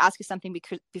wanted to ask you something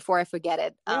before I forget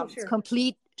it. Sure.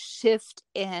 Complete shift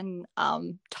in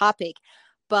topic,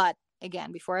 but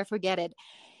again, before I forget it,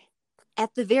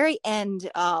 at the very end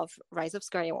of Rise of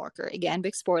Skywalker, again,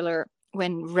 big spoiler.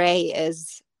 Rey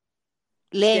is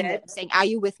laying there Dead. saying, "Are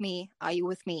you with me? Are you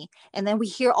with me?" And then we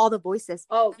hear all the voices.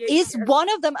 Oh, yeah, Is one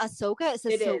of them Ahsoka? Is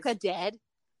It Ahsoka is. dead?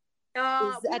 We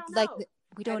Is that don't like know.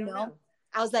 we I don't don't know?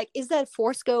 I was like, is that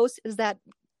Force Ghost? Is that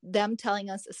them telling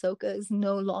us Ahsoka is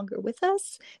no longer with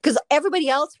us? Because everybody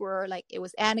else were like, it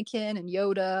was Anakin and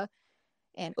Yoda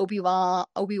and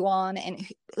Obi-Wan, and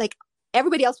like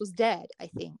everybody else was dead, I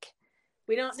think.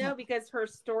 We don't know because her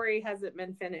story hasn't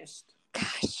been finished.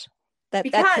 Gosh, that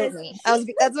Because killed me.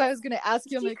 That's what I was going to ask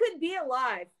you. She could be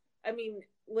alive. I mean,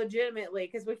 legitimately,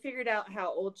 because we figured out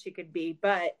how old she could be.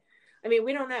 But, I mean,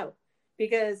 we don't know.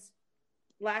 Because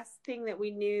last thing that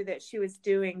we knew that she was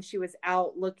doing, she was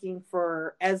out looking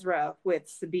for Ezra with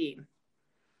Sabine.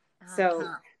 So,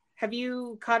 have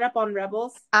you caught up on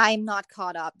Rebels? I'm not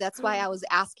caught up. That's why I was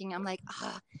asking. I'm like,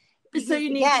 so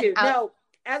you need to. No,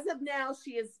 as of now,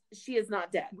 she is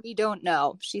not dead. We don't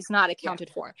know. She's not accounted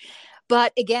for.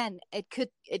 But again, it could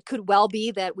well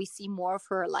be that we see more of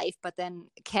her life, but then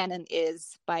canon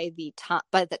is by the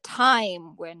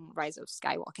time when Rise of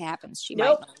Skywalker happens, she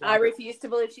might. I refuse to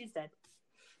believe she's dead.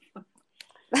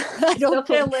 I don't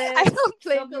blame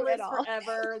you at all.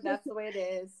 Forever. That's the way it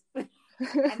is.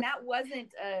 And that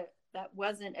wasn't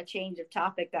a change of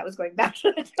topic. That was going back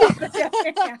to the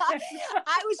topic.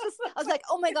 I was like,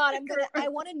 oh my god, I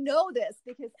want to know this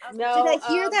because did I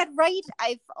hear that right?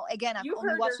 I've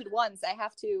only watched it once. I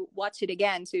have to watch it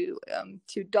again to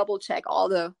double check all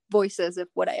the voices of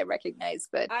what I recognize.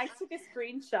 But I took a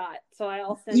screenshot, so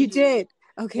I'll send you. Did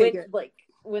okay, good. Like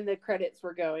when the credits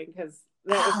were going, because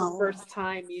that was the first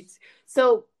time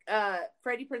So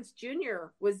Freddie Prinze Jr.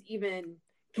 was even.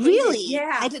 Really?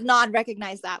 Yeah. I did not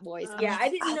recognize that voice. I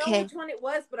didn't know which one it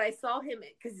was, but I saw him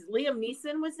because Liam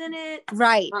Neeson was in it.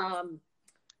 Right.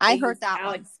 I heard that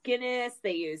Alex Guinness.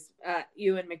 They used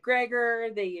Ewan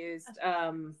McGregor. They used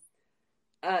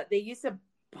a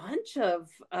bunch of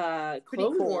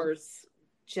Clone Wars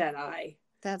Jedi.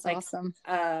 That's awesome.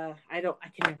 I can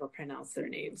never pronounce their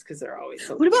names because they're always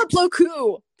so. What about Plo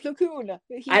Koon?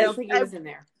 I don't think he was in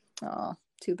there. Oh,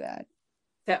 too bad.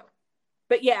 So.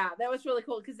 But yeah, that was really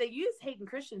cool because they used Hayden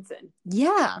Christensen.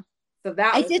 Yeah. So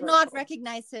that I did not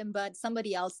recognize him, but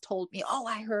somebody else told me,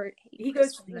 I heard he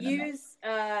goes, use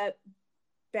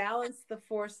balance the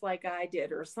force like I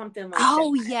did or something like that.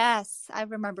 Oh, yes. I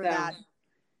remember that.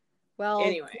 Well,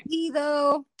 anyway.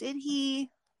 Did he?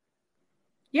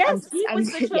 Yes, he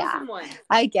was the chosen one.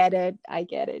 I get it.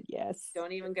 Yes.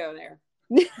 Don't even go there.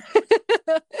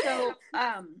 So,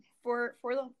 for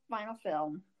the final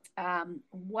film,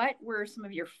 what were some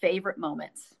of your favorite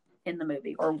moments in the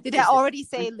movie? Or did I already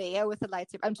say Leia with a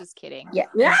lightsaber? I'm just kidding. Yeah.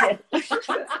 That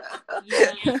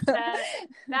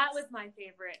was my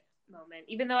favorite moment.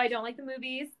 Even though I don't like the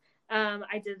movies,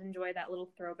 I did enjoy that little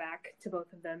throwback to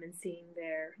both of them and seeing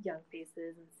their young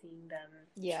faces and seeing them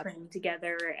train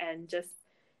together and just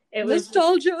it was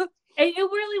nostalgia. It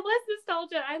really was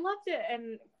nostalgia. I loved it,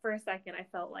 and for a second, I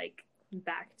felt like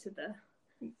back to the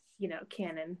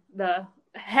canon, the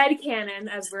head canon,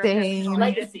 as we're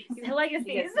legacies.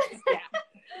 Yes.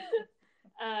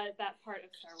 That part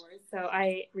of Star Wars. So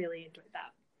I really enjoyed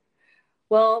that.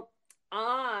 Well,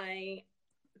 I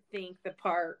think the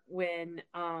part when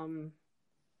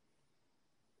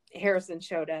Harrison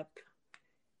showed up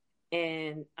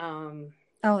and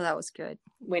that was good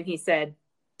when he said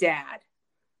Dad,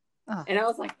 and I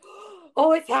was like,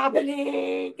 oh, it's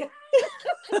happening. And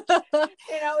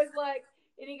I was like,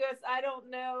 and he goes, I don't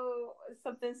know,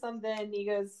 something. He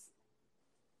goes,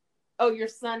 oh, your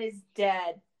son is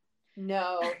dead.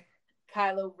 No,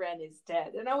 Kylo Ren is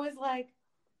dead. And I was like,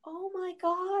 oh my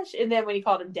gosh. And then when he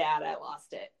called him Dad, I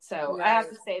lost it. So I have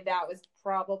to say that was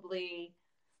probably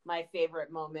my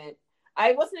favorite moment.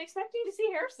 I wasn't expecting to see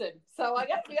Harrison. So I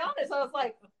got to be honest. I was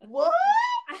like, what?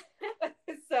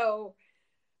 So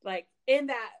like in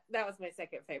that was my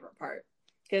second favorite part.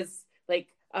 Because like,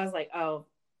 I was like, oh,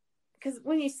 because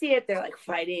when you see it, they're like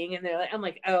fighting and they're like, I'm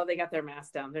like, oh, they got their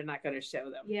mask down. They're not going to show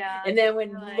them. Yeah. And then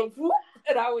when,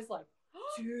 and I was like,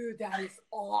 dude, that is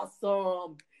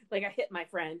awesome. Like I hit my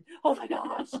friend. Oh my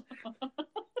gosh.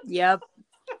 Yep.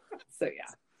 So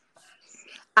yeah.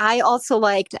 I also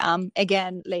liked,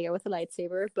 again, Leia with a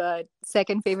lightsaber, but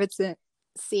second favorite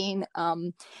scene,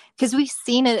 because we've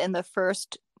seen it in the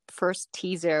first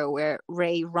teaser where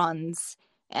Rey runs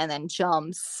and then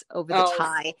jumps over the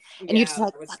tie, and you're just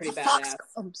like, "What the fuck?"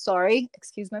 I'm sorry,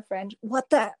 excuse my French. What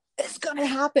the is gonna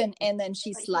happen? And then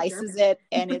she slices it,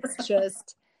 and it's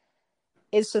just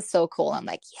so cool. I'm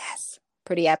like, yes,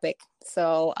 pretty epic.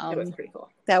 So it was pretty cool.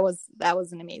 That was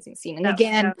an amazing scene. And That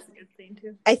again, was a good scene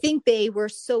too. I think they were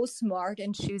so smart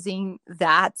in choosing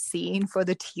that scene for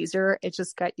the teaser. It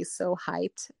just got you so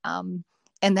hyped.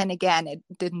 And then again, it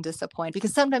didn't disappoint,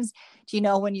 because sometimes,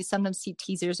 when you sometimes see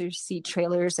teasers or you see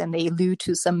trailers and they allude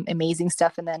to some amazing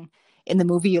stuff, and then in the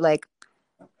movie you're like,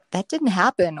 that didn't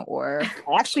happen, or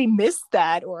I actually missed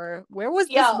that, or where was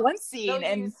this one scene?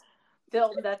 And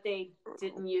film that they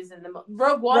didn't use in the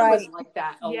Rogue One was like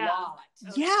that a lot.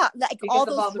 Yeah, like Because all of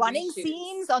those all the running reshoots.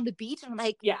 scenes on the beach. I'm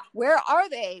like, where are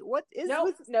they? What is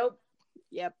this? Nope.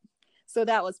 Yep. So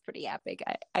that was pretty epic.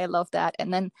 I love that.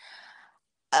 And then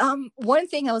one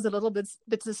thing I was a little bit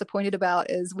disappointed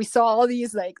about is we saw all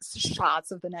these like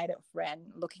shots of the Night of Ren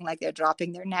looking like they're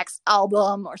dropping their next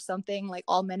album or something, like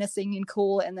all menacing and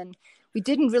cool. And then we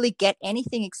didn't really get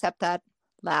anything except that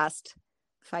last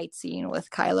fight scene with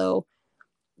Kylo.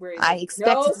 I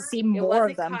expected to see more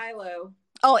of them. Kylo.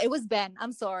 Oh, it was Ben.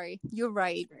 I'm sorry. You're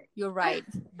right.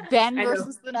 Ben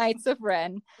versus the Knights of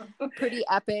Ren. Pretty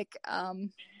epic.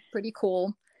 Pretty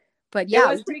cool. But yeah,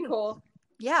 it was pretty cool.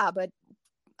 Yeah, but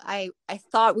I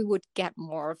thought we would get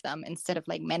more of them instead of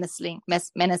like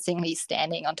menacingly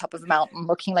standing on top of a mountain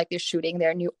looking like they're shooting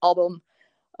their new album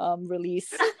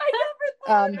release. I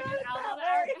never thought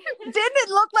didn't it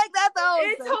look like that though?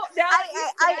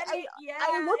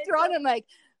 I looked around and like,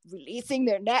 releasing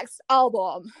their next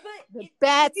album. But the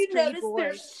Bad you Street noticed Boys.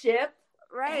 their ship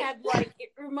Right. had like, it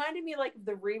reminded me like of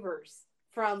the Reavers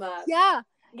from Yeah.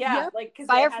 like because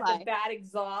they had Firefly. the bad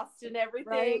exhaust and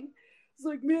everything. Right. It's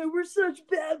like, man, we're such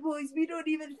bad boys. We don't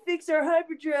even fix our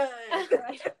hyperdrive.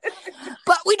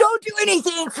 But we don't do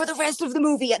anything for the rest of the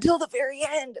movie until the very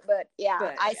end. But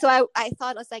I thought,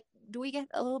 I was like, do we get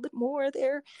a little bit more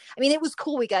there? I mean, it was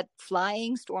cool. We got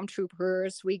flying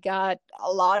stormtroopers. We got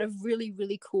a lot of really,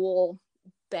 really cool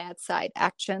bad side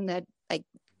action that like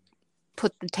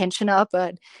put the tension up.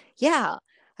 But yeah,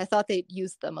 I thought they'd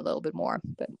use them a little bit more.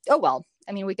 But oh well.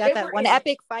 I mean, we got that one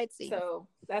epic fight scene. So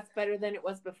that's better than it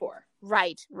was before.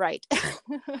 Right.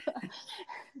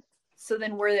 So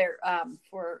then were there,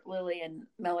 for Lily and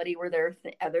Melody, were there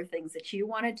other things that you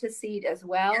wanted to see as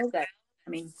well? That,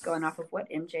 I mean, going off of what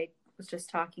MJ was just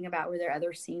talking about, were there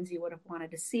other scenes you would have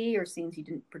wanted to see or scenes you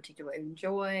didn't particularly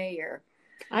enjoy? Or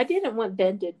I didn't want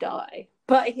Ben to die,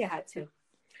 but he had to.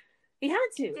 He had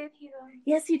to. Did he though?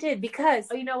 Yes, he did, because...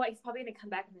 Oh, you know what? He's probably going to come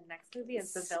back in the next movie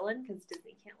as the villain because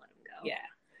Disney can't let him go. Yeah.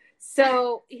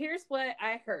 So here's what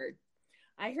I heard.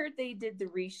 I heard they did the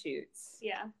reshoots.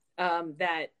 Yeah.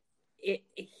 That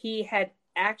he had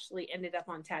actually ended up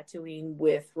on Tatooine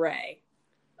with Rey.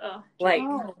 Oh.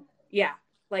 Yeah,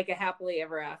 like a happily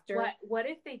ever after. What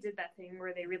if they did that thing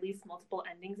where they released multiple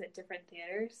endings at different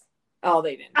theaters? Oh,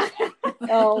 they didn't.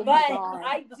 Oh, but God.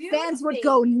 I do. Fans would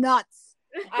go nuts.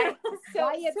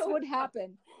 Riots would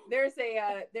happen. There's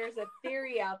a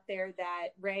theory out there that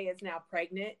Rey is now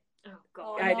pregnant. Oh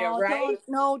God! I know, right?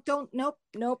 Nope.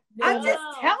 I'm just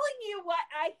telling you what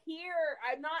I hear.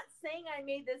 I'm not saying I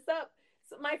made this up.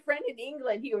 So my friend in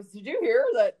England, he goes, "Did you hear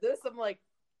that?" This, I'm like,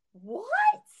 "What?"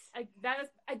 That is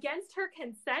against her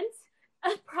consent,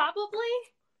 probably.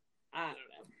 I don't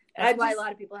know. That's why a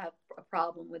lot of people have a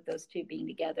problem with those two being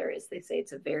together. Is they say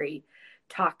it's a very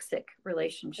toxic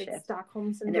relationship, like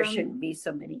Stockholm syndrome, and there shouldn't be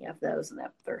so many of those, and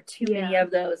that there are too many of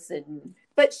those.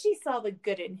 But she saw the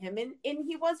good in him, and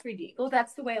he was redeemed. Well,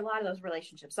 that's the way a lot of those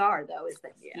relationships are, though. Is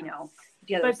that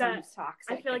the other person's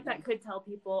toxic? I feel like that could tell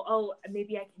people, oh,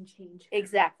 maybe I can change.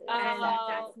 Exactly, and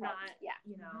that's not,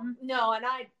 No, and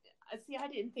I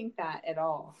didn't think that at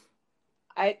all.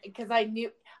 Because I knew.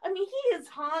 I mean, he is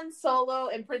Han Solo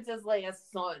and Princess Leia's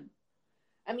son.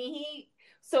 I mean,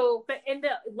 but in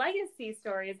the legacy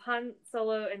stories, Han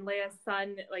Solo and Leia's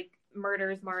son like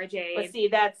murders Mara Jade. But see,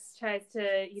 tries to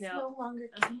it's no longer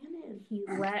canon. He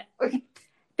let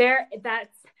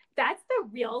that's the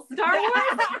real Star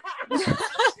Wars.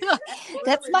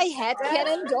 That's my head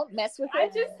canon. Don't mess with it.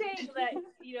 I'm just saying that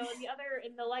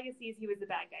in the legacies he was the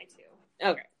bad guy too.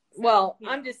 Okay. Well,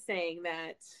 I'm just saying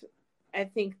that I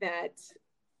think that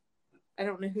I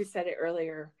don't know who said it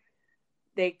earlier.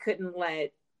 They couldn't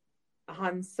let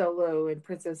Han Solo and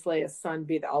Princess Leia's son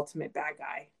be the ultimate bad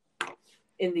guy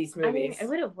in these movies. I mean, it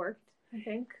would have worked, I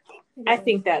think. I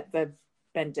think that the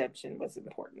redemption was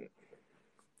important.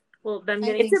 Well, then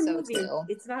it's a movie. Too.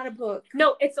 It's not a book.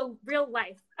 No, it's a real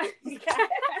life. No,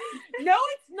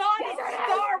 it's not. It's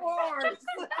Star Wars.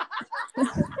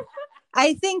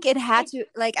 I think it had to,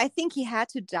 I think he had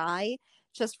to die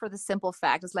just for the simple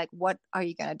fact. It's like, what are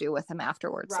you going to do with him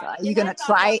afterwards? Right. Are you going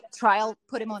to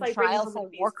put him on trial for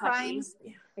war crimes?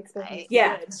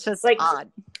 Yeah. It's just like odd.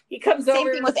 He comes Same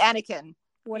over. thing with Anakin.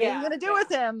 What are Yeah, you going to do yeah. with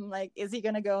him? Like, is he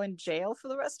going to go in jail for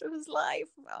the rest of his life?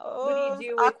 What Oh, do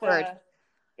you do awkward. with?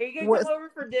 Are you gonna What- come over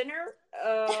for dinner?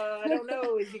 I don't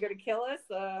know. Is he gonna kill us?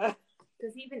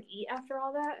 Does he even eat after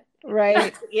all that?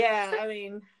 Right. Yeah. I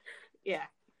mean, yeah.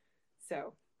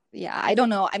 So Yeah, I don't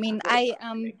know. I mean, I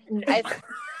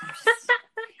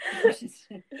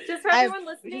Just for I've- everyone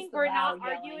listening, we're not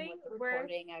arguing. We're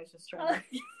recording. I was just trying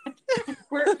to.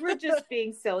 we're just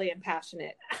being silly and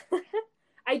passionate.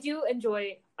 I do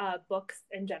enjoy books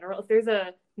in general. If there's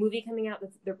a movie coming out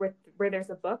where there's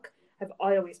a book,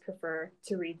 I always prefer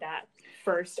to read that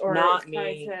first, or Not try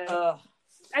me. to. Ugh.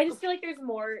 I just feel like there's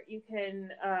more you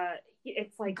can.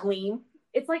 It's like Gleam.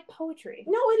 it's like poetry.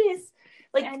 No, it is.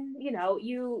 Like, And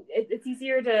it's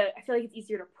easier to. I feel like it's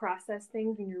easier to process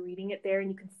things when you're reading it there, and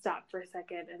you can stop for a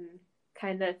second and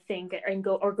kind of think and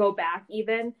go back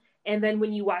even. And then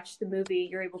when you watch the movie,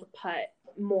 you're able to put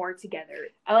more together.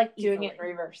 I like doing it in easily.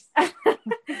 reverse.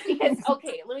 Because,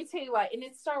 okay, let me tell you why. And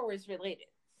it's Star Wars related.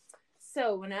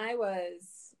 So when I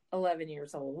was 11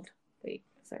 years old, wait,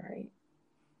 is that right?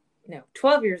 No,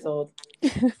 12 years old.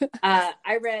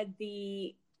 I read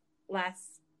the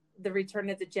Return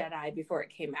of the Jedi before it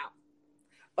came out.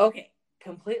 Okay,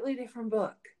 completely different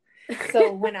book.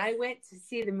 So when I went to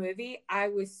see the movie, I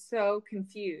was so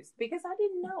confused because I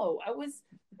didn't know. I was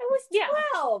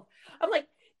 12. I'm like,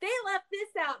 they left this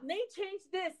out and they changed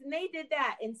this and they did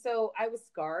that. And so I was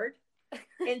scarred.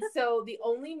 And so the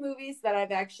only movies that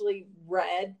I've actually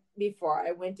read before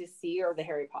I went to see are the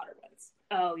Harry Potter ones.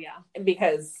 Oh yeah.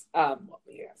 Because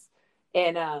yes.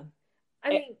 And I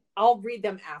mean, I'll read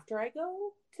them after I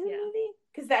go to the Yeah. movie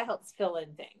because that helps fill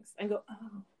in things and go, oh,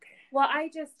 okay. well, I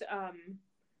just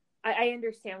I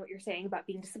understand what you're saying about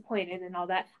being disappointed and all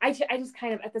that. I just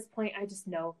kind of at this point I just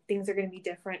know things are going to be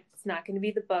different. It's not going to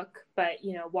be the book, but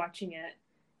watching it,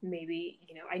 maybe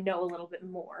I know a little bit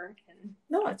more. And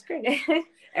No, it's great.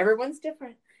 Everyone's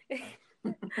different.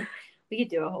 We could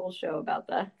do a whole show about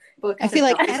the books. I feel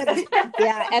like itself.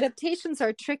 adaptations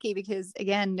are tricky because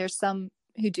again, there's some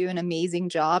who do an amazing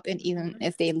job, and even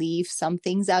if they leave some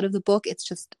things out of the book, it's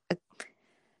just a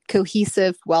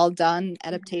cohesive, well done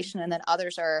adaptation, and then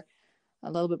others are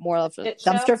a little bit more of a Shit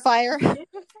show. dumpster fire.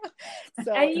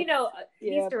 So and yeah.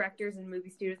 these directors and movie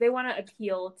studios, they want to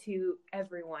appeal to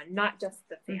everyone, not just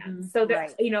the fans. Mhm. So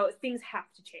that Right. things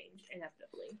have to change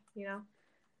inevitably. Yeah.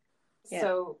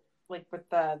 So, like with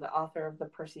the author of the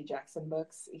Percy Jackson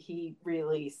books, he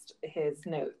released his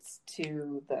notes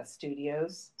to the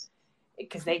studios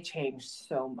because they changed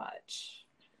so much.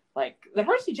 Like the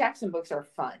Percy Jackson books are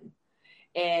fun,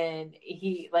 and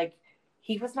he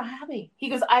was not happy. He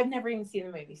goes, "I've never even seen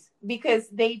the movies because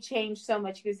they changed so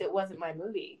much." Because it wasn't my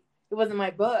movie, it wasn't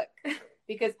my book.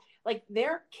 Because like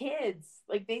they're kids,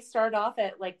 like they start off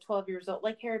at like 12 years old,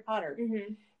 like Harry Potter,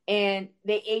 Mm-hmm. and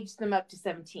they aged them up to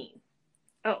 17.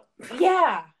 Oh,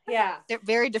 Yeah. They're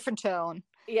very different tone.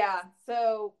 Yeah.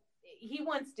 So he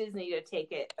wants Disney to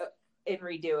take it and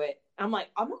redo it. I'm like,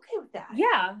 I'm okay with that.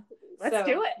 yeah. Let's So,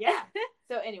 do it. Yeah.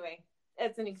 So anyway,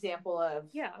 that's an example of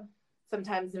Yeah.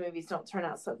 sometimes the movies don't turn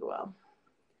out so well.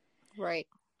 Right.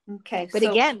 Okay. But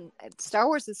so- again, Star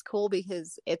Wars is cool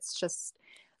because it's just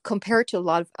compared to a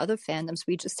lot of other fandoms,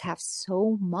 we just have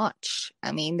so much.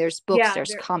 I mean, there's books, Yeah, there's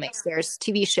there- comics, there's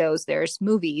TV shows, there's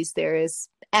movies, there's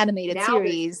animated Now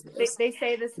series. They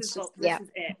say this It's is just- this yeah.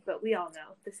 is it, but we all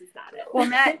know this is not it. well,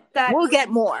 that We'll get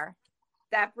more.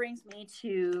 that brings me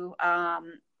to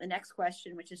the next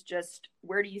question, which is just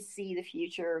where do you see the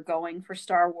future going for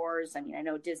Star Wars? I mean, I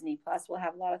know Disney Plus will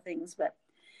have a lot of things, but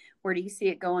where do you see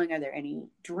it going? Are there any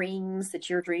dreams that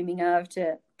you're dreaming of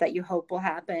that you hope will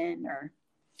happen? Or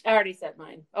I already said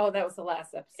mine. Oh, that was the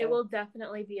last episode. It will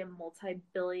definitely be a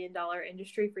multi-billion-dollar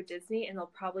industry for Disney, and they'll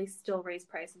probably still raise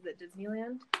prices at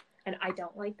Disneyland. And I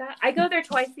don't like that. I go there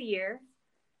twice a year.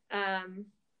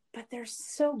 But they're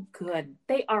so good.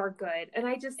 They are good, and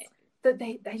I just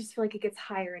feel like it gets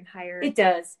higher and higher. It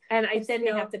does. And I But just then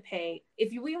feel, they have to pay.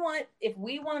 If we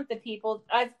want the people,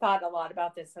 I've thought a lot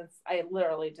about this since I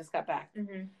literally just got back.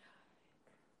 Mhm.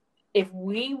 If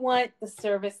we want the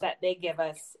service that they give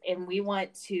us and we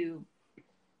want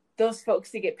those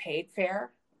folks to get paid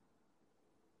fair,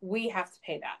 we have to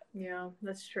pay that. Yeah,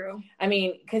 that's true. I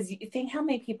mean, because you think how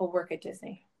many people work at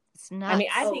Disney? It's not. I mean,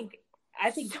 I Oh. think,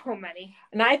 So many.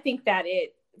 and I think that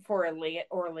for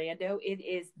Orlando, it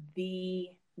is the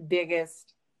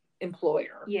biggest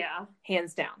employer, Yeah,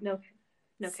 hands down. no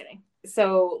kidding.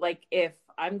 So, like, if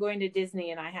I'm going to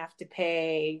Disney and I have to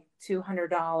pay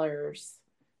 $200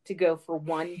 to go for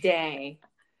one day,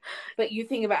 but you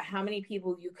think about how many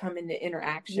people you come into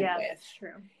interaction Yeah, with, that's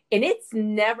true. and it's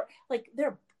never like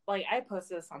I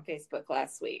posted this on Facebook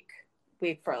last week.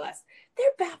 week for less.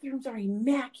 Their bathrooms are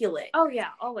immaculate. Oh yeah,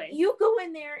 always. You go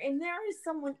in there and there is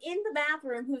someone in the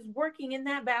bathroom who's working in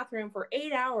that bathroom for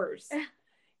 8 hours.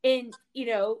 And,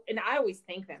 and I always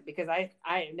thank them because I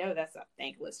know that's a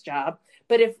thankless job.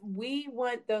 But if we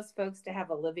want those folks to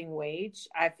have a living wage,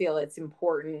 I feel it's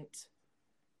important.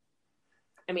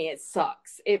 I mean, it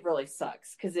sucks. It really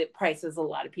sucks because it prices a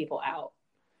lot of people out.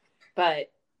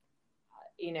 But,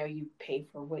 you pay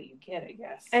for what you get, I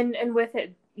guess. And with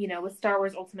it, with Star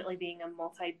Wars ultimately being a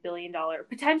multi-billion-dollar,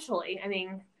 potentially, I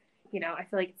mean, I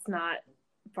feel like it's not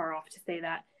far off to say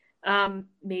that.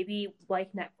 Maybe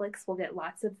like Netflix will get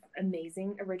lots of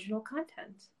amazing original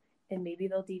content, and maybe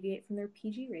they'll deviate from their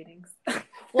PG ratings.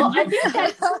 Well, I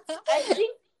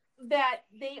think that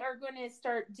they are going to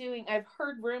start doing. I've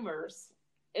heard rumors.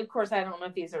 Of course, I don't know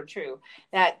if these are true.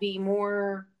 That the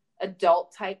more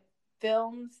adult type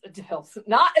films,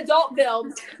 not adult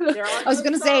films. I was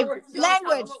going to say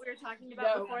language. What we were talking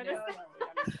about before this.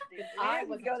 I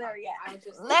wouldn't go there yet. I was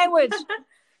just Language.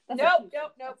 Nope.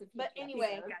 But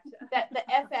anyway, that the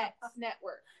FX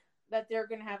network, that they're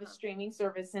going to have a streaming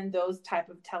service, and those type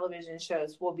of television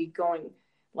shows will be going,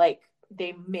 like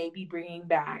they may be bringing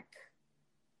back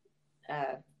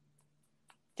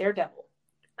Daredevil.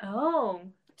 Oh,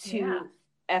 to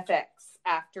FX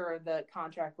after the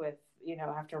contract with,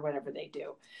 after whatever they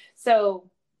do. So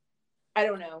I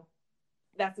don't know.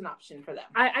 That's an option for them.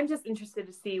 I'm just interested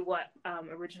to see what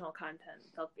original content.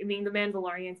 I mean, The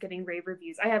Mandalorian's getting rave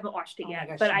reviews. I haven't watched it yet,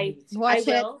 but I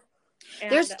will.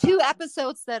 There's 2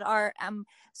 episodes that are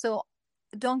so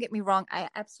don't get me wrong, I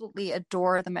absolutely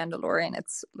adore The Mandalorian.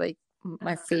 It's like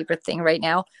my favorite thing right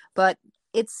now, but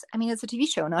it's a TV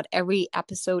show. Not every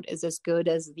episode is as good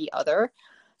as the other.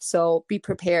 So be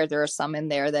prepared. There are some in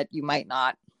there that you might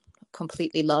not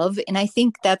completely love. And I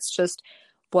think that's just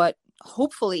what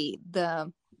hopefully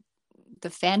the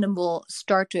fandom will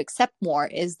start to accept more,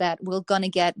 is that we're going to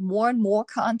get more and more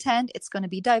content. It's going to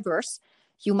be diverse.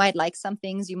 You might like some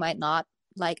things, you might not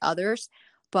like others,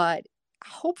 but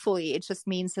hopefully it just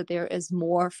means that there is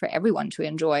more for everyone to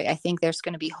enjoy. I think there's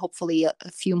going to be hopefully a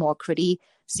few more gritty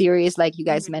series, like you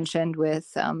guys mentioned,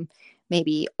 with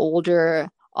maybe older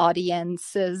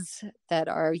audiences that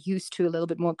are used to a little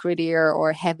bit more grittier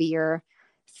or heavier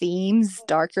themes,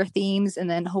 darker themes, and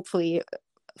then hopefully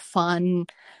fun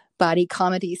body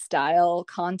comedy style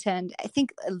content. I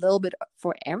think a little bit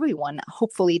for everyone.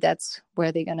 Hopefully that's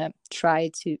where they're gonna try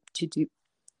to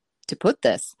put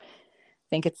this. I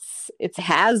think it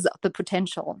has the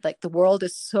potential. Like, the world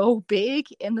is so big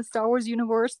in the Star Wars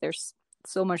universe. There's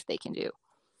so much they can do.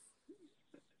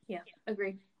 Yeah,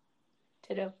 agree.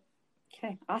 Ditto.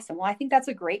 Okay, awesome. Well, I think that's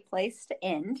a great place to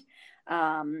end.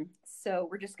 So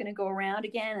we're just going to go around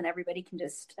again, and everybody can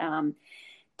just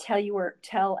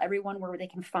tell everyone where they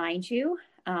can find you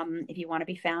if you want to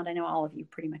be found. I know all of you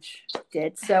pretty much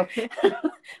did. So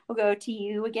we'll go to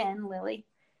you again, Lily.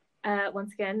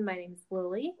 Once again, my name is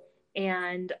Lily,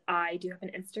 and I do have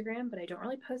an Instagram, but I don't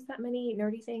really post that many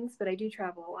nerdy things, but I do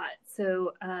travel a lot.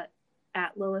 So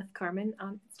at Lilith Carmen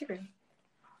on Instagram.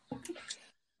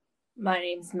 My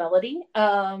name's Melody,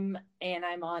 and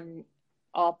I'm on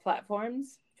all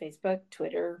platforms: Facebook,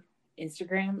 Twitter,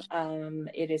 Instagram.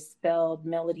 It is spelled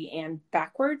Melody Ann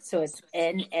backwards, so it's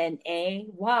NNAYDOLEM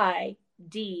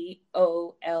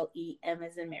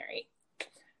as in Mary.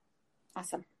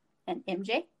 Awesome. And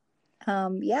MJ?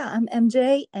 Yeah, I'm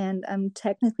MJ, and I'm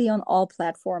technically on all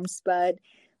platforms, but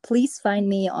please find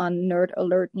me on Nerd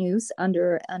Alert News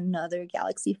under Another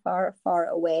Galaxy Far, Far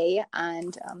Away,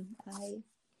 and I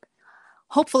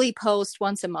hopefully post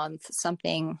once a month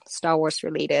something Star Wars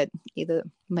related, either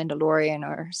Mandalorian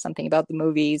or something about the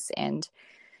movies, and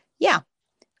yeah,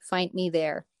 find me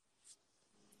there.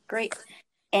 Great.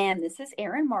 And this is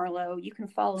Erin Marlowe. You can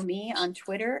follow me on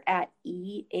Twitter at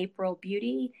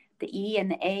 @AprilBeauty. The E and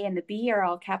the A and the B are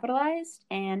all capitalized.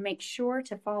 And make sure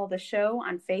to follow the show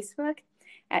on Facebook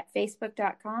at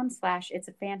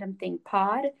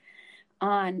facebook.com/itsafandom_thing_pod,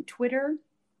 on Twitter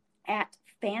at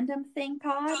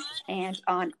 @fandomthingpod, and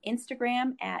on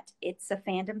Instagram at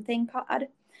 @itsafandom_thing_pod.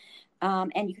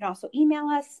 And you can also email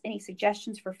us any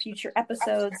suggestions for future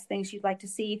episodes, things you'd like to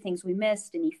see, things we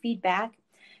missed, any feedback,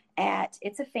 at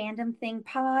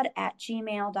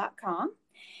itsafandom_thingpod@gmail.com.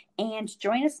 And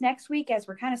join us next week as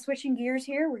we're kind of switching gears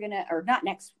here. We're going to, or not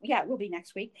next, yeah, it will be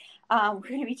next week. We're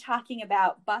going to be talking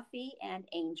about Buffy and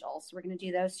Angel. So we're going to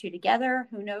do those two together.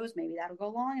 Who knows? Maybe that'll go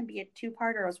long and be a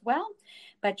 2-parter as well.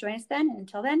 But join us then. And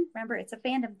until then, remember, it's a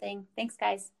fandom thing. Thanks,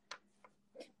 guys.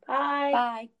 Bye.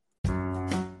 Bye.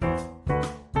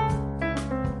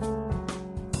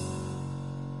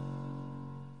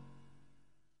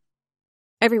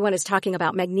 Everyone is talking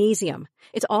about magnesium.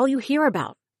 It's all you hear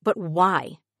about. But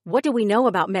why? What do we know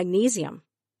about magnesium?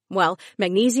 Well,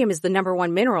 magnesium is the number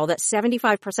one mineral that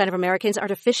 75% of Americans are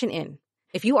deficient in.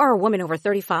 If you are a woman over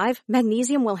 35,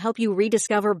 magnesium will help you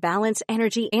rediscover balance,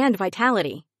 energy, and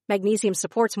vitality. Magnesium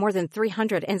supports more than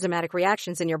 300 enzymatic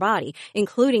reactions in your body,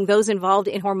 including those involved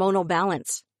in hormonal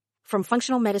balance. From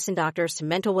functional medicine doctors to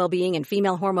mental well-being and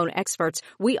female hormone experts,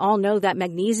 we all know that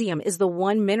magnesium is the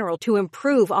one mineral to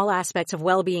improve all aspects of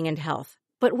well-being and health.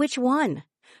 But which one?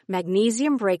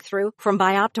 Magnesium Breakthrough from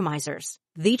Bioptimizers,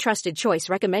 the trusted choice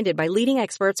recommended by leading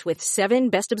experts with 7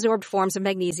 best-absorbed forms of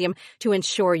magnesium to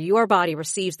ensure your body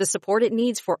receives the support it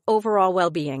needs for overall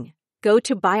well-being. Go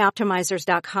to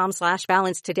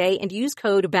bioptimizers.com/balance today and use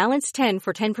code BALANCE10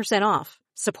 for 10% off.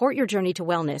 Support your journey to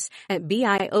wellness at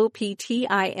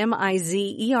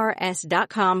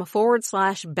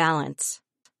bioptimizers.com/balance.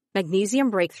 Magnesium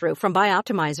Breakthrough from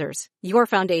Bioptimizers, your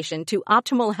foundation to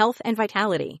optimal health and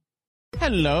vitality.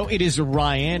 Hello, it is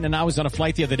Ryan, and I was on a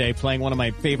flight the other day playing one of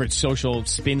my favorite social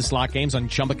spin slot games on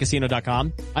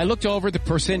ChumbaCasino.com. I looked over at the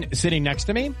person sitting next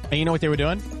to me, and you know what they were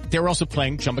doing? They were also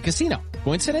playing Chumba Casino.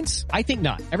 Coincidence? I think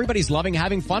not. Everybody's loving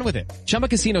having fun with it. Chumba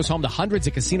Casino is home to hundreds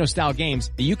of casino-style games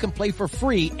that you can play for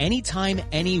free anytime,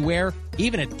 anywhere,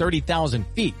 even at 30,000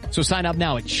 feet. So sign up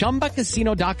now at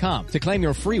ChumbaCasino.com to claim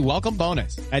your free welcome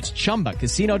bonus. That's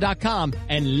ChumbaCasino.com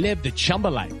and live the Chumba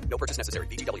life. No purchase necessary.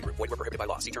 VGW Group. Void where prohibited by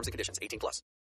law. See terms and conditions. 18+.